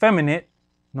 nor effeminate,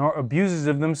 nor abusers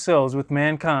of themselves with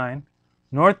mankind,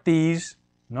 nor thieves,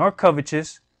 nor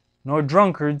covetous, nor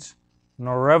drunkards,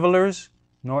 nor revelers,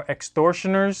 nor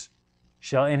extortioners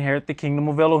shall inherit the kingdom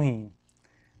of Elohim.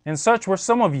 And such were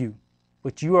some of you,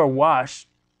 but you are washed,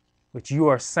 but you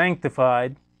are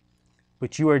sanctified,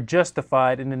 but you are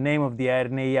justified in the name of the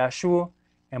Adonai Yahshua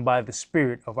and by the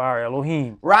Spirit of our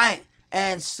Elohim. Right.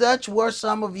 And such were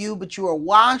some of you, but you are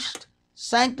washed,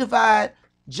 sanctified,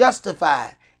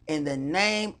 justified in the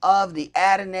name of the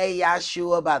Adonai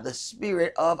Yahshua by the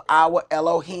Spirit of our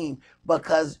Elohim,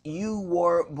 because you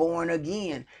were born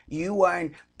again. You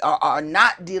are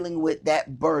not dealing with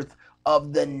that birth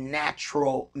of the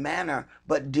natural manner,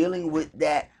 but dealing with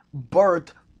that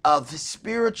birth of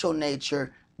spiritual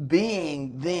nature,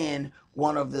 being then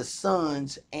one of the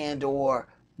sons and or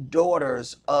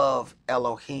daughters of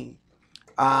Elohim.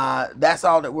 That's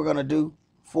all that we're going to do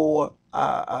for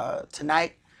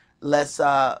tonight. Let's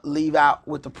leave out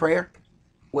with the prayer.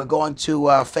 We're going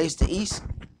to face the east.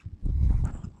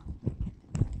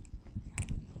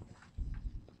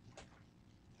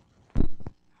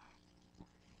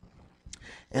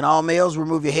 And all males,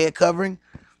 remove your head covering.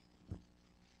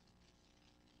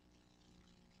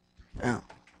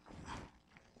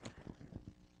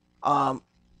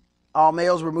 All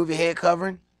males, remove your head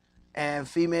covering. And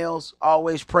females,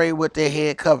 always pray with their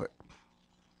head covered.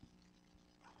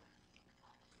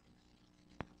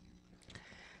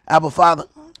 Abba Father,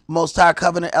 Most High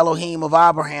Covenant Elohim of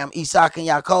Abraham, Isaac, and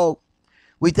Yaakov,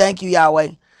 we thank you,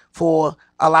 Yahweh, for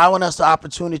allowing us the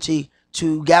opportunity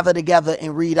to gather together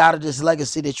and read out of this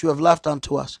legacy that you have left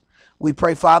unto us. We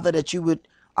pray, Father, that you would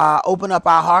open up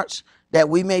our hearts, that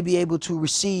we may be able to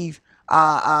receive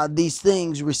these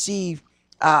things, receive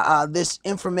this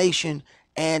information,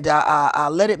 and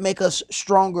let it make us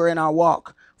stronger in our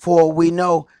walk. For we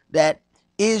know that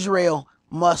Israel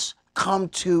must come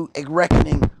to a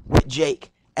reckoning with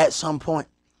Jake at some point.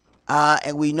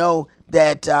 And we know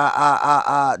that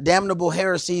damnable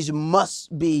heresies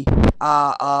must be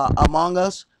among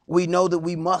us. We know that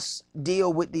we must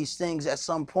deal with these things at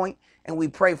some point. And we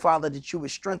pray, Father, that you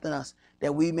would strengthen us,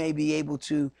 that we may be able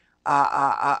to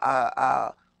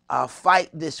fight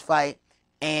this fight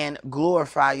and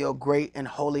glorify your great and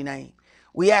holy name.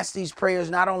 We ask these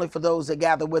prayers not only for those that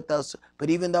gather with us,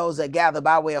 but even those that gather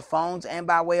by way of phones and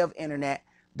by way of internet,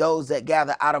 those that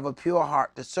gather out of a pure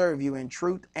heart to serve you in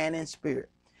truth and in spirit.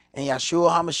 In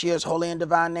Yahshua HaMashiach's holy and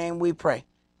divine name we pray.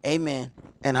 Amen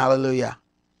and hallelujah.